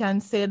 people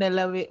can say they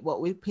love it,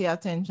 but we pay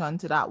attention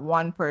to that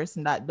one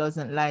person that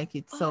doesn't like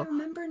it. So I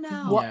remember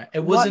now. Yeah,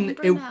 it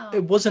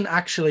wasn't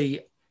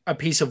actually a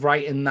piece of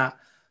writing that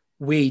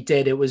we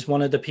did. It was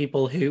one of the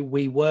people who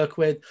we work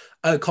with,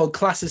 called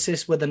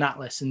Classicist with an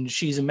Atlas, and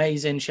she's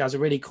amazing. She has a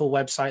really cool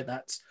website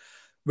that's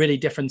really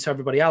different to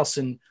everybody else,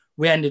 and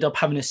we ended up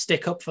having to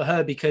stick up for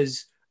her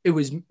because it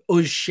was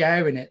us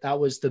sharing it that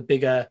was the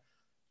bigger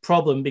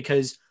problem.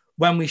 Because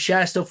when we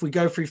share stuff, we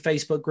go through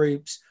Facebook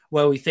groups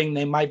where we think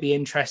they might be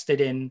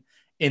interested in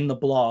the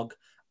blog,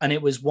 and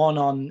it was one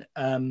on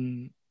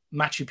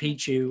Machu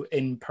Picchu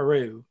in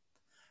Peru,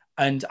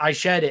 and I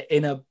shared it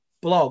in a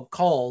blog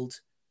called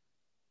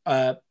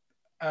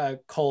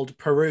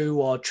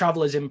Peru, or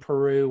Travelers in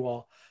Peru,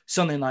 or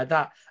something like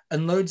that.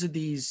 And loads of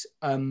these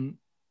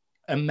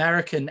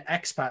American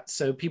expats,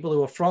 so people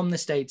who are from the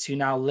States who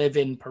now live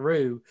in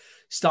Peru,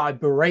 started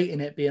berating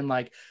it, being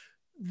like,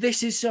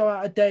 this is so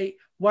out of date.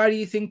 Why do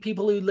you think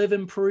people who live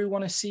in Peru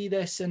want to see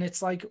this? And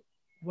it's like,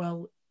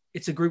 well,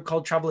 it's a group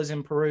called Travelers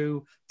in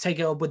Peru. Take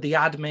it up with the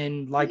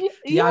admin, like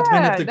the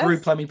admin of the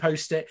group. Let me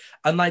post it.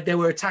 And like, they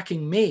were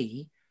attacking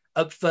me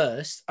at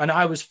first, and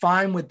I was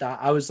fine with that.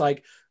 I was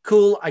like,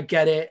 cool, I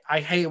get it. I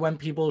hate it when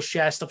people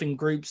share stuff in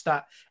groups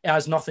that it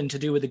has nothing to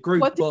do with the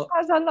group. But it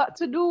has a lot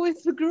to do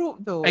with the group,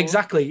 though.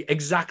 Exactly.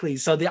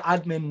 So the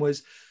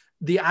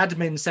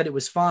admin said it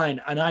was fine,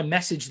 and I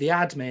messaged the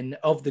admin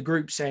of the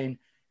group saying,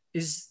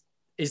 is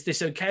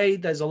this okay?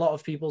 There's a lot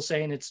of people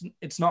saying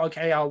it's not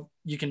okay.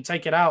 You can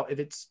take it out if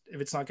it's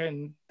not okay.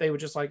 And they were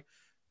just like,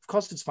 of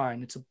course it's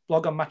fine. It's a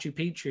blog on Machu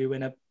Picchu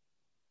in a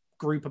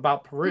group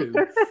about Peru.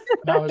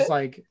 And I was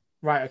like,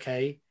 right,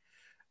 okay.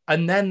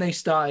 And then they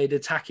started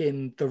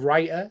attacking the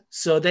writer.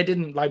 So they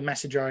didn't like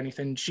message her or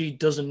anything. She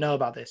doesn't know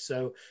about this.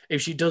 So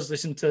if she does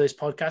listen to this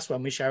podcast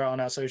when we share it on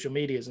our social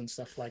medias and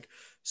stuff, like,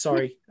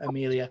 sorry,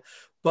 Amelia.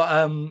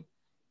 But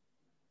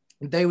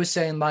they were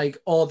saying like,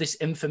 all this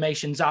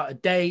information's out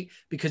of date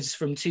because it's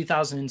from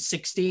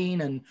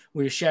 2016 and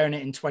we were sharing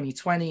it in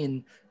 2020.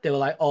 And they were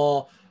like,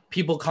 oh,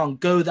 people can't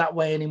go that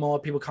way anymore.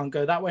 People can't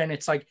go that way. And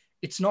it's like,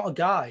 it's not a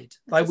guide. It's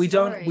Like a we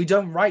story.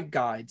 don't write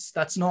guides.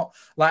 That's not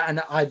like,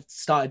 and I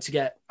started to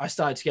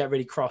get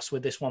really cross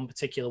with this one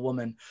particular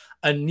woman,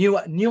 and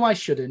knew I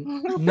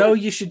shouldn't. No,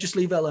 you should just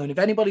leave it alone. If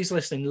anybody's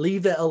listening,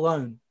 leave it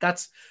alone.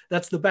 That's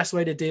the best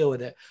way to deal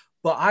with it.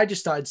 But I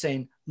just started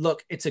saying,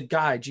 look, it's a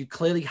guide. You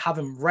clearly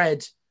haven't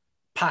read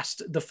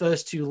past the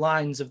first two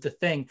lines of the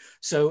thing.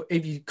 So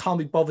if you can't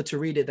be bothered to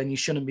read it, then you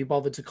shouldn't be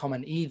bothered to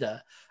comment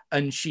either.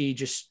 And she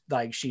just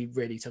she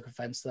really took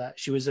offense to that.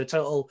 She was a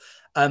total,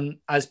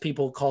 as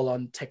people call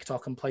on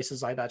TikTok and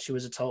places like that, she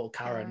was a total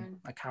Karen.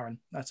 A Karen.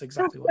 That's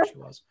exactly what she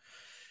was.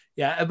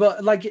 Yeah,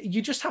 but like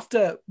you just have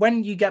to,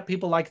 when you get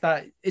people like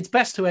that, it's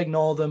best to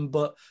ignore them.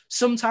 But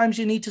sometimes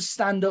you need to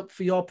stand up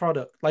for your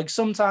product. Like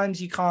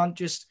sometimes you can't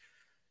just,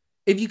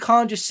 if you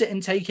can't just sit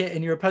and take it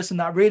and you're a person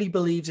that really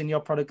believes in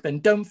your product, then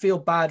don't feel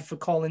bad for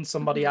calling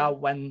somebody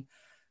out when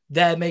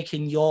they're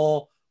making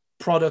your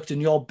product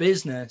and your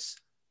business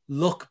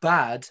look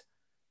bad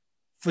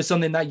for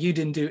something that you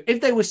didn't do. If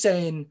they were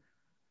saying,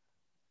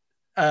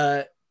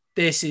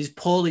 this is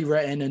poorly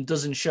written and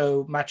doesn't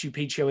show Machu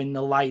Picchu in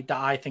the light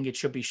that I think it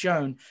should be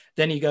shown,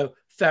 then you go,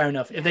 fair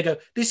enough. If they go,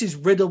 this is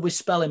riddled with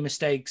spelling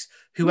mistakes,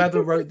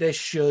 whoever wrote this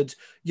should,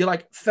 you're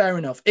like, fair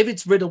enough. If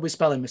it's riddled with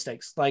spelling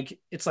mistakes, like,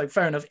 it's like,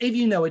 fair enough. If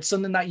you know it's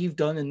something that you've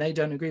done and they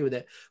don't agree with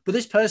it. But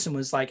this person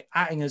was like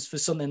acting us for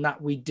something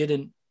that we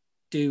didn't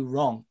do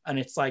wrong. And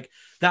it's like,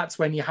 that's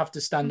when you have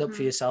to stand up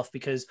for yourself,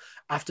 because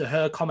after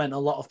her comment, a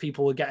lot of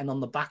people were getting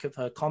on the back of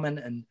her comment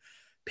and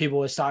people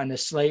were starting to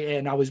slate it,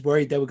 and I was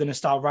worried they were going to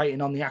start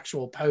writing on the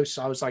actual post.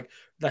 So I was like,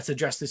 let's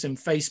address this in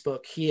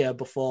Facebook here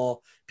before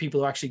people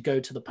who actually go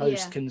to the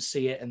post can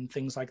see it and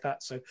things like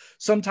that. So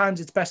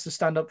sometimes it's best to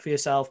stand up for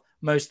yourself.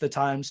 Most of the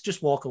times,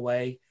 just walk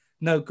away.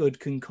 No good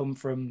can come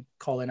from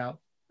calling out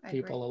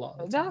people a lot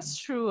of the time. That's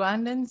true.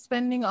 And then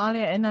spending all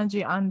your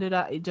energy under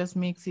that, it just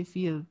makes you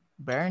feel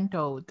burnt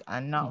out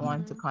and not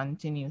want to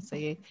continue.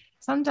 So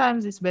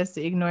sometimes it's best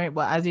to ignore it.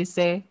 But as you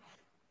say,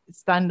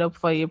 stand up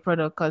for your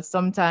product, because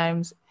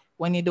sometimes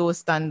when you don't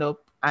stand up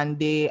and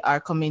they are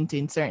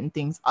commenting certain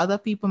things, other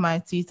people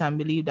might see it and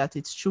believe that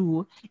it's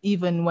true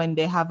even when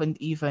they haven't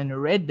even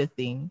read the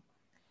thing,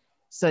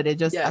 so they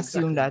just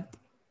assume that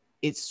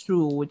it's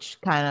true, which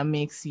kind of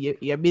makes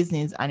your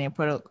business and your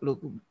product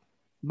look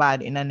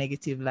bad in a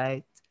negative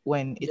light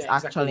when it's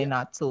actually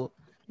not. So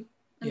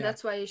and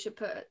that's why you should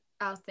put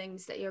out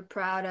things that you're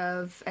proud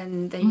of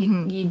and that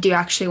you do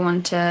actually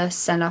want to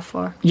send off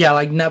for. Yeah,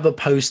 like never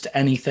post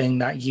anything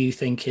that you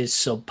think is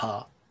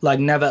subpar. Like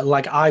never,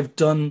 like I've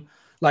done,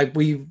 like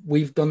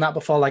we've done that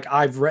before. Like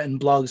I've written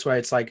blogs where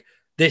it's like,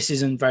 this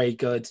isn't very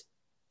good.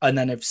 And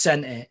then I've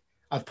sent it,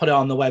 I've put it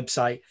on the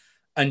website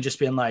and just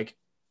been like,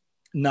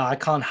 no, I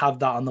can't have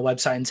that on the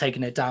website, and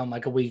taking it down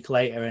like a week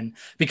later. And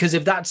because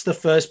if that's the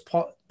first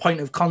point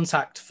of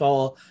contact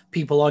for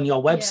people on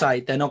your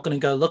website, they're not going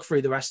to go look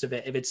through the rest of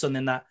it if it's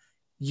something that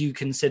you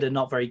consider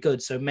not very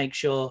good. So make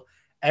sure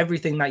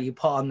everything that you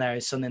put on there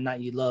is something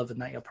that you love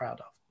and that you're proud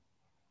of.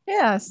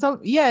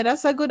 Yeah,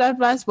 that's a good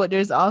advice, but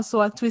there's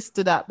also a twist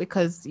to that,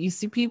 because you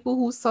see people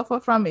who suffer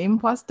from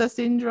imposter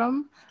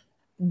syndrome,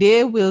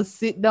 they will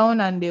sit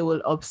down and they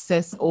will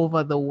obsess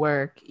over the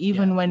work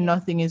even when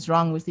nothing is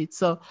wrong with it.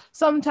 So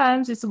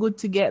sometimes it's good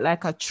to get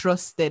like a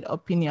trusted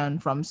opinion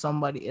from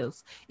somebody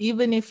else.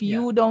 Even if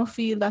you don't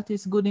feel that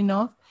it's good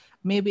enough,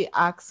 maybe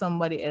ask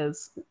somebody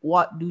else,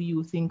 what do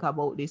you think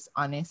about this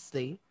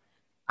honestly?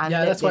 And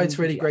that's why it's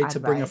really great to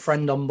bring a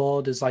friend on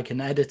board as like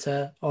an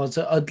editor or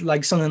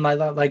like something like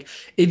that. Like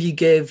if you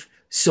give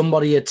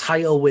somebody a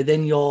title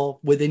within your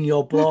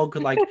blog,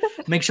 like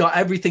make sure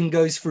everything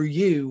goes through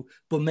you,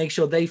 but make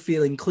sure they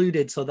feel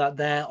included so that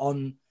they're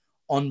on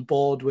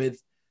board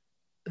with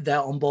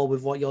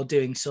what you're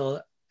doing.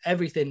 So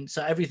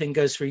everything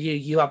goes through you.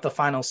 You have the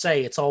final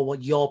say. It's all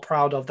what you're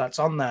proud of that's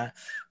on there.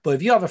 But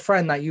if you have a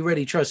friend that you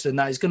really trust and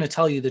that is going to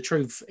tell you the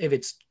truth, if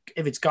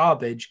it's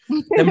garbage,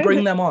 then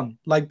bring them on.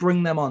 Like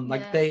bring them on.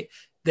 Like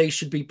they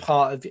should be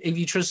part of. If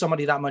you trust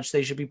somebody that much,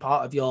 they should be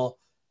part of your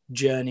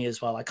journey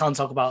as well. I can't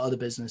talk about other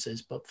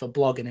businesses, but for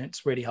blogging,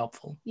 it's really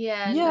helpful. For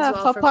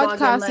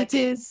podcasts, it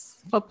is.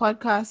 For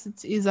podcasts,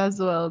 it is as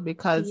well,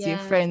 because your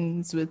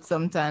friends would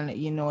sometimes let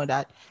you know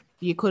that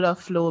you could have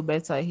flowed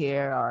better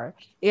here or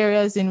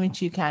areas in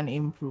which you can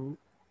improve.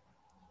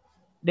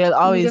 They'll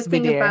always be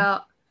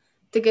there.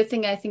 The good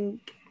thing I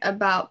think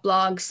about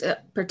blogs,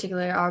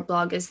 particularly our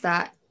blog, is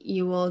that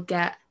you will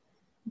get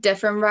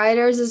different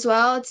writers as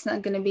well. It's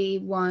not going to be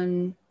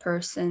one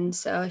person.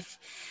 So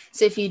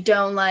if you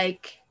don't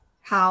like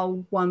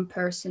how one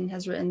person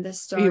has written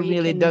this story, it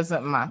really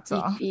doesn't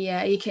matter.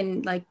 You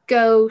can like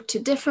go to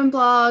different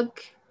blog,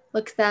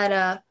 look that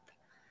up.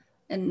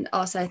 And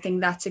also I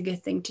think that's a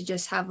good thing to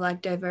just have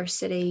like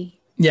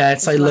diversity. Yeah,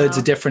 it's like loads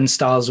of different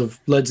styles of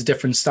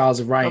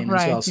writing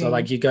as well. So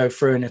like you go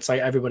through and it's like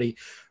everybody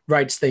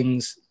writes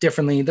things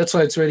differently. That's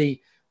why it's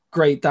really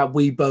great that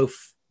we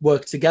both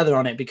work together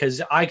on it,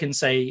 because I can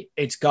say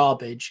it's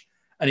garbage,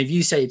 and if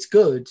you say it's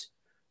good,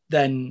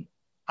 then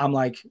I'm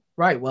like,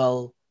 right,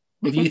 well,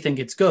 if you think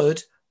it's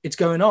good, it's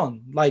going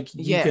on. Like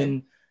you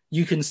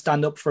you can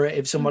stand up for it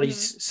if somebody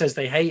Mm-hmm. says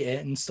they hate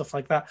it and stuff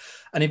like that.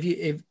 And if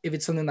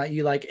it's something that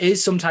you like, it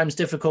is sometimes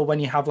difficult when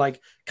you have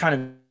like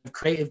kind of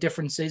creative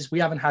differences.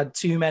 We haven't had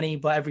too many,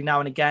 but every now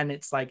and again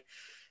it's like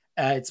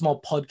it's more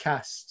of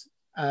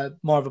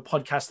a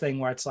podcast thing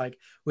where it's like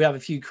we have a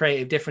few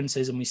creative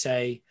differences and we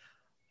say,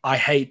 I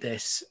hate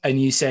this,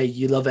 and you say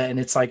you love it, and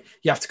it's like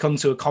you have to come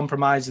to a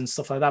compromise and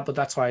stuff like that. But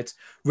that's why it's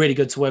really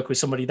good to work with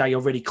somebody that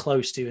you're really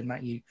close to and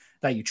that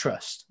you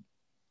trust.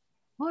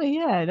 Oh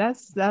yeah,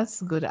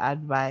 that's good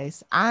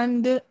advice.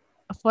 And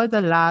for the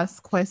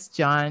last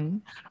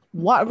question,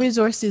 what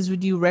resources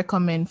would you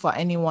recommend for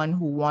anyone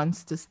who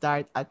wants to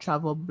start a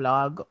travel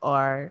blog?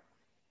 Or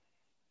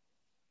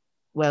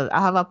well,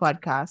 I have a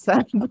podcast.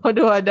 I'll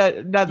do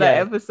another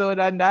Yeah. episode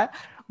on that.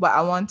 But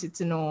I wanted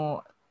to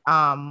know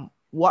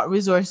what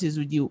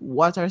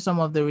are some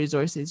of the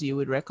resources you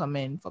would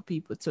recommend for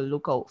people to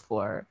look out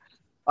for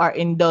or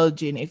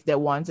indulge in if they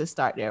want to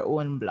start their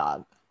own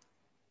blog?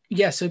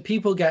 Yeah, so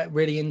people get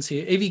really into,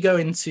 if you go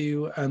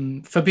into,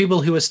 for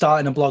people who are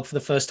starting a blog for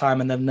the first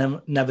time and they've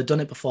never done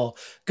it before,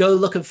 go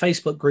look at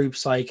Facebook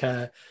groups like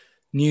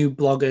new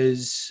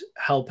bloggers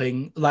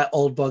helping, like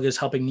old bloggers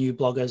helping new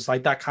bloggers,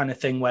 like that kind of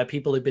thing where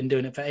people who've been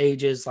doing it for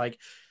ages, like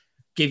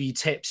give you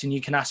tips and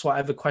you can ask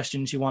whatever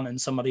questions you want and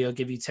somebody will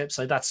give you tips.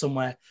 Like that's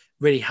somewhere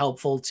really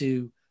helpful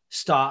to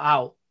start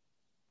out,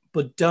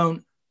 but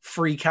don't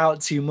freak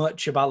out too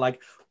much about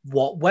like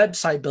what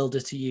website builder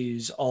to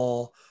use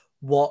or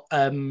what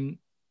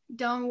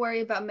Don't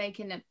worry about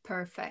making it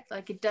perfect.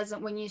 Like it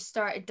doesn't, when you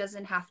start, it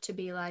doesn't have to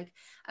be like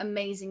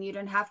amazing. You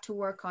don't have to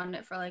work on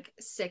it for like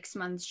 6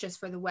 months just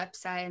for the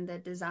website and the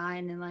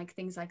design and like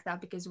things like that,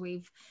 because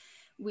we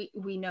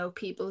know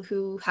people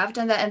who have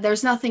done that and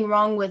there's nothing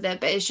wrong with it,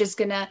 but it's just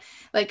gonna,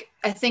 like,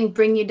 I think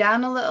bring you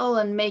down a little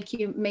and make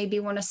you maybe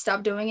want to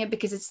stop doing it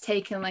because it's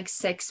taken like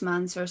 6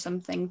 months or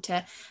something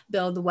to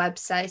build the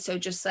website. So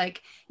just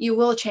like you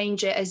will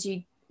change it as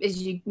you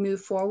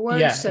move forward,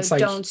 yeah, so it's like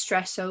don't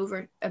stress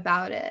over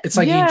about it. it's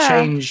like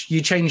Yeah.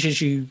 you change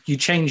as you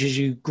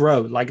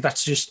grow. Like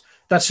that's just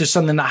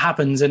something that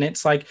happens. And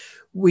it's like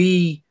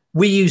we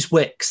use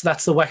Wix.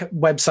 That's the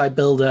website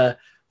builder.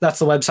 That's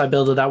the website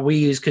builder that we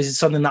use because it's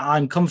something that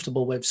I'm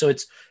comfortable with. So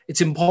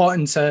it's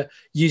important to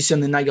use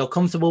something that you're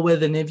comfortable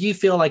with. And if you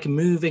feel like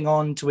moving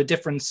on to a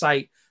different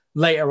site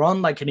later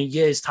on, like in a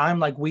year's time,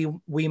 like we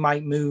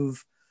might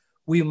move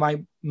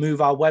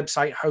our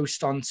website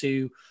host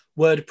onto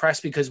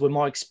WordPress because we're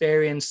more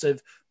experienced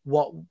of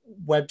what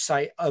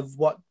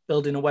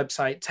building a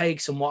website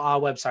takes and what our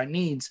website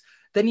needs,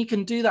 then you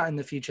can do that in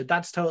the future.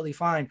 That's totally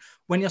fine.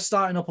 When you're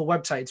starting up a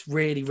website, it's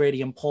really,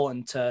 really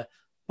important to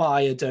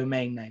buy a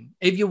domain name.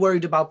 If you're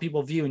worried about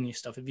people viewing your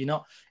stuff, if you're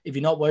not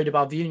worried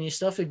about viewing your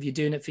stuff, if you're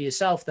doing it for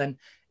yourself, then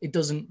it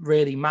doesn't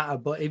really matter.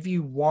 But if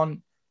you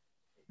want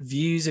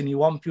views and you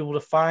want people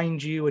to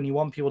find you and you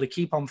want people to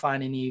keep on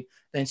finding you,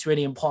 then it's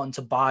really important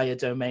to buy a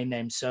domain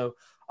name. So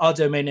our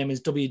domain name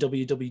is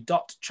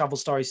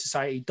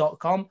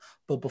www.travelstorysociety.com.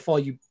 But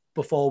before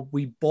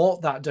we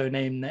bought that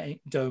domain name,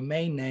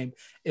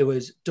 it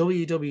was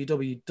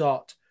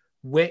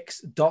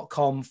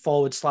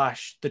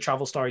www.wix.com/the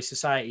Travel Story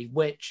Society,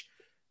 which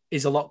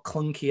is a lot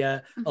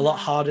clunkier, a lot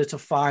harder to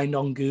find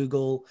on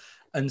Google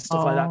and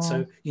stuff like that.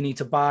 So you need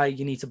to buy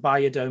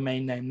your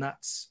domain name.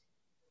 That's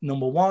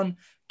number one.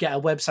 Get a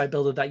website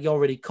builder that you're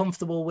really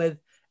comfortable with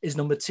is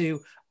number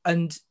two.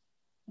 And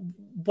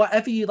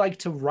whatever you like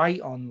to write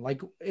on,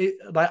 like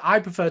I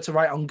prefer to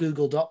write on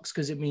Google Docs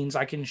because it means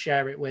I can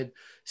share it with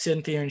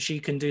Cynthia and she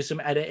can do some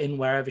editing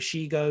wherever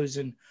she goes,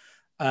 and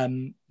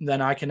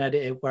then I can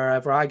edit it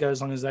wherever I go as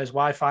long as there's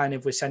Wi-Fi. And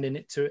if we're sending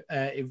it to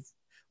if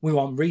we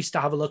want Reese to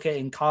have a look at it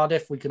in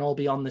Cardiff, we can all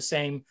be on the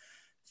same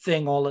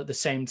thing all at the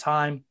same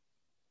time.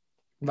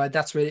 Right,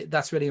 that's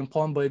really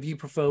important. But if you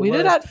prefer We do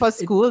Word, that for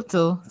school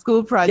too,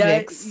 school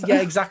projects.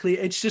 yeah, exactly.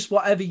 It's just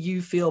whatever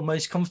you feel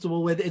most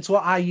comfortable with. It's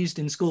what I used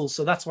in school,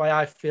 so that's why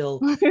I feel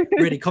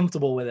really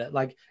comfortable with it.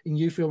 Like, and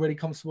you feel really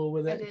comfortable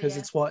with it because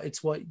it's what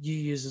you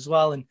use as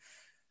well. And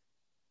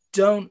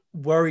don't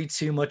worry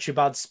too much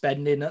about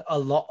spending a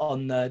lot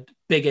on the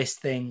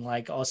biggest thing,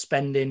 like, or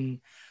spending,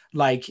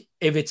 like,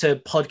 if it's a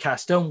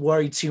podcast, don't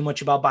worry too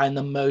much about buying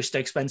the most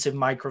expensive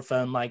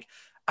microphone. Like,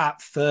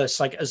 at first,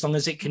 like, as long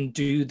as it can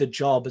do the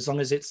job, as long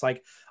as it's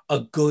like a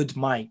good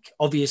mic.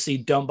 Obviously,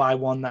 don't buy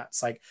one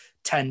that's like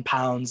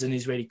 £10 and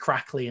is really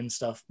crackly and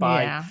stuff.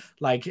 Buy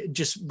but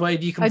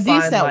if you can a find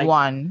decent like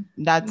one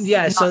that's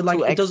so not like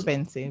too it doesn't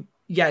expensive.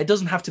 it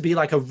doesn't have to be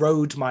like a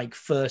Rode mic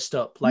first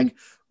up. Like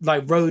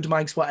Rode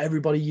mics, what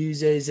everybody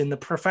uses in the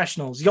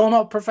professionals. You're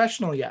not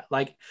professional yet.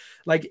 Like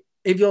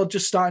if you're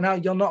just starting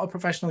out, you're not a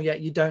professional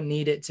yet. You don't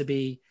need it to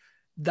be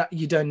that.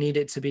 You don't need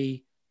it to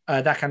be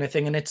that kind of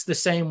thing. And it's the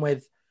same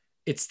with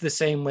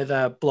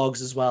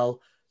blogs as well.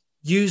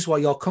 Use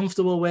what you're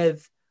comfortable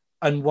with,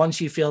 and once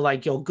you feel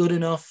like you're good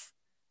enough,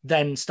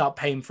 then start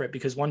paying for it.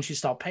 Because once you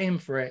start paying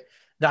for it,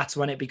 that's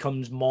when it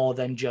becomes more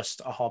than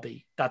just a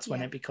hobby. That's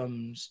when it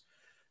becomes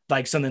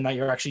like something that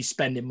you're actually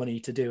spending money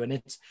to do.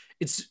 And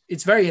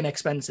it's very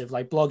inexpensive.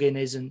 Like, blogging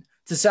isn't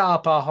to set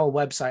up our whole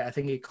website. I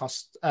think it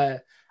cost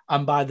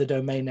and buy the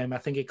domain name. I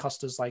think it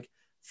cost us like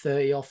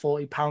 £30 or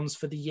 £40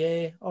 for the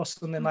year or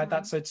something like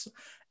that. So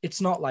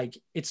it's not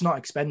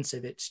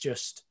expensive. It's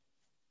just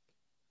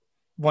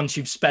once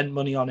you've spent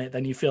money on it,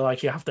 then you feel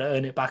like you have to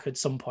earn it back at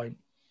some point.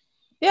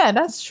 Yeah,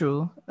 that's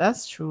true.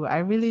 That's true. I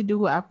really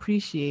do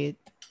appreciate,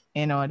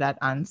 that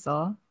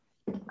answer.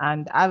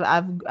 And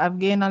I've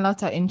gained a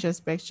lot of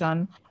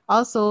introspection.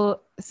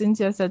 Also,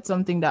 Cynthia said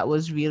something that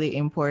was really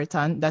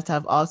important that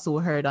I've also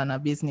heard on a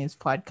business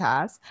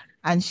podcast.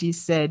 And she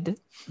said,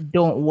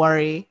 don't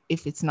worry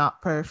if it's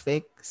not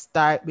perfect.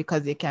 Start,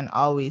 because you can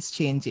always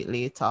change it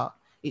later.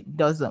 It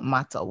doesn't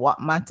matter.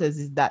 What matters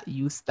is that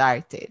you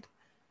started.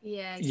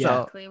 Yeah,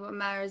 Yeah. exactly. What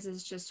matters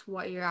is just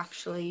what you're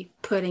actually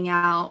putting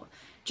out.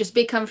 Just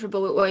be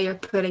comfortable with what you're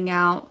putting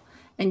out,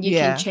 and you can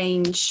Yeah.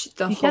 change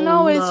the You whole can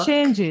always look.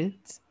 change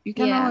it. You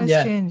can Yeah. always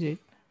Yeah. change it.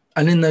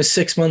 And in those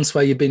 6 months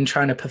where you've been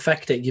trying to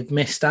perfect it, you've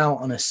missed out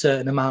on a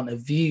certain amount of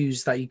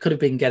views that you could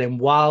have been getting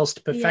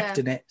whilst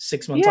perfecting it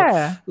 6 months on.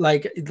 Yeah.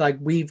 Like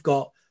we've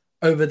got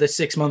over the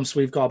 6 months,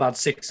 we've got about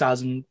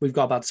 6,000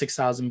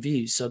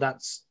 views. So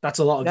that's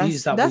a lot of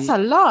views That's a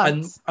lot.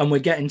 and we're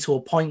getting to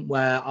a point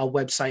where our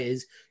website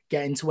is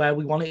getting to where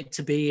we want it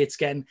to be. It's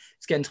getting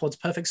towards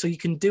perfect. So you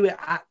can do it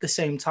at the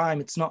same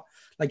time. It's not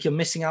like you're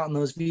missing out on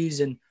those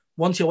views. And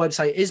once your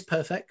website is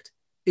perfect,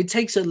 it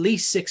takes at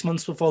least 6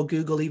 months before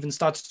Google even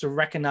starts to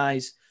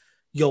recognize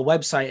your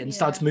website and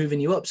starts moving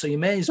you up. So you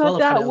may as well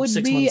have had it up 6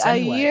 months anyway. That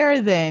would be a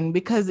year then,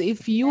 because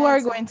if you are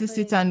going to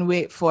sit and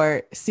wait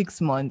for 6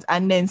 months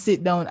and then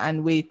sit down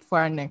and wait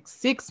for next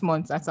 6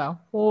 months, that's a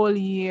whole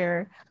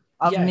year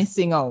of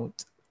missing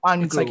out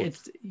on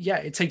growth.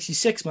 It takes you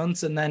 6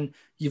 months and then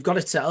you've got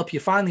it set up. You're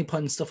finally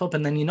putting stuff up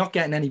and then you're not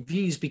getting any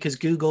views because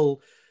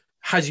Google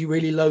has you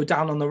really low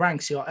down on the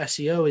ranks. Your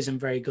SEO isn't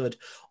very good,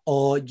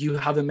 or you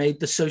haven't made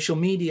the social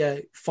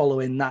media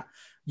following that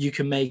you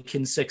can make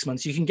in 6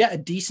 months. You can get a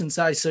decent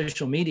sized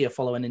social media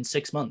following in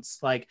 6 months.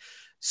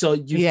 So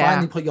you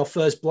finally put your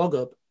first blog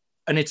up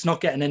and it's not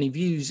getting any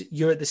views.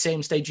 You're at the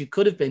same stage you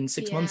could have been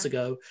 6 months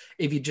ago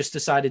if you just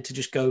decided to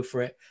just go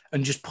for it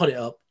and just put it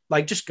up.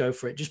 Just go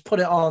for it. Just put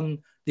it on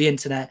the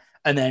internet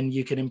and then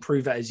you can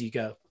improve it as you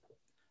go.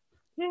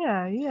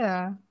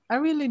 Yeah. I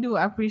really do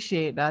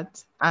appreciate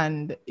that.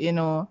 And,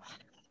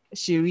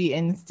 she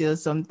reinstills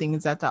some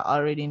things that I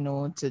already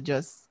know, to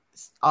just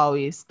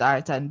always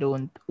start and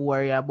don't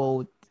worry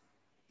about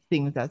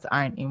things that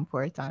aren't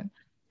important.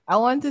 I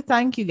want to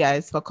thank you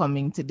guys for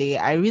coming today.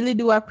 I really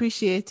do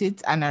appreciate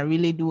it, and I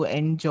really do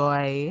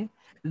enjoy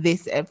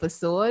this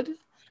episode.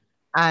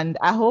 And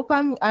I hope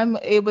I'm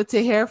able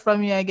to hear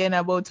from you again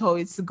about how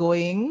it's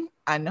going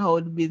and how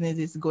the business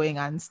is going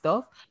and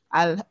stuff.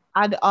 I'll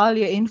add all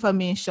your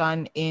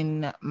information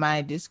in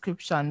my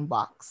description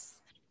box.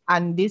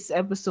 And this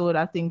episode,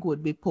 I think,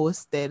 would be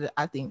posted,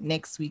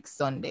 next week,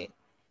 Sunday.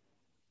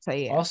 So,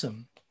 yeah.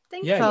 Awesome.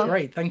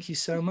 Great. Thank you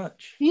so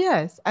much.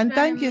 Yes. And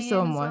thank you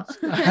so much.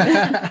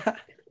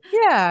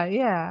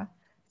 Yeah.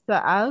 So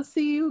I'll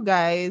see you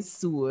guys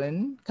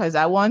soon, because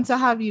I want to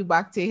have you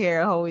back to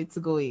hear how it's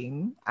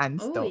going and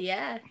stuff. Oh,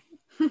 yeah.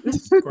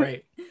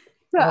 Great.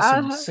 So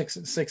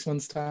awesome. 6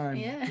 months time.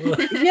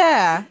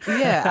 Yeah.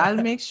 I'll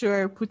make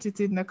sure I put it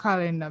in the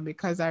calendar,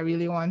 because I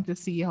really want to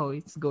see how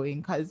it's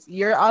going, because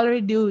you're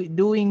already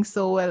doing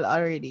so well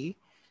already.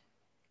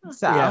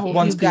 So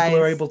once people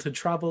are able to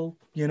travel,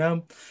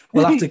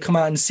 we'll have to come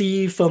out and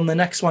see you, film the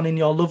next one in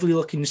your lovely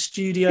looking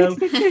studio.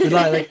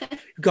 I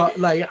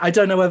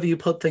don't know whether you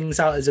put things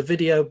out as a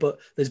video, but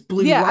there's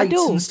blue lights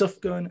and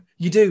stuff going.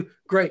 You do?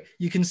 Great.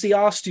 You can see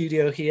our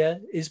studio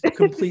here is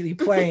completely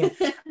plain,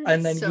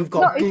 and then you've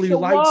got blue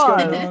lights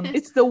going on.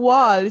 It's the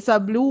wall. It's a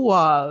blue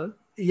wall.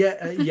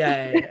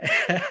 Yeah.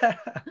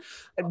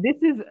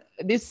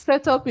 This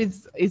setup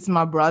is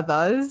my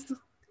brother's,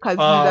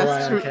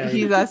 because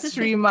he's a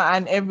streamer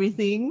and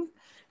everything.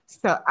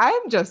 So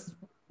I'm just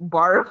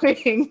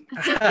borrowing.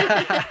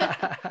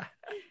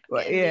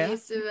 But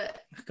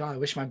God, I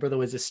wish my brother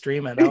was a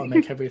streamer. That would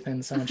make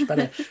everything so much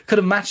better. Could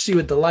have matched you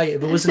with the light.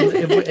 If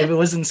it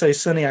wasn't so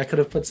sunny, I could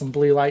have put some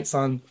blue lights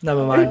on.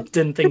 Never mind.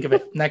 Didn't think of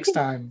it. Next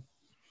time.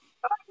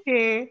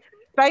 Okay.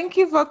 Thank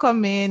you for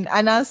coming,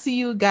 and I'll see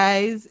you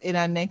guys in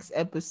our next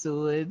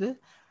episode.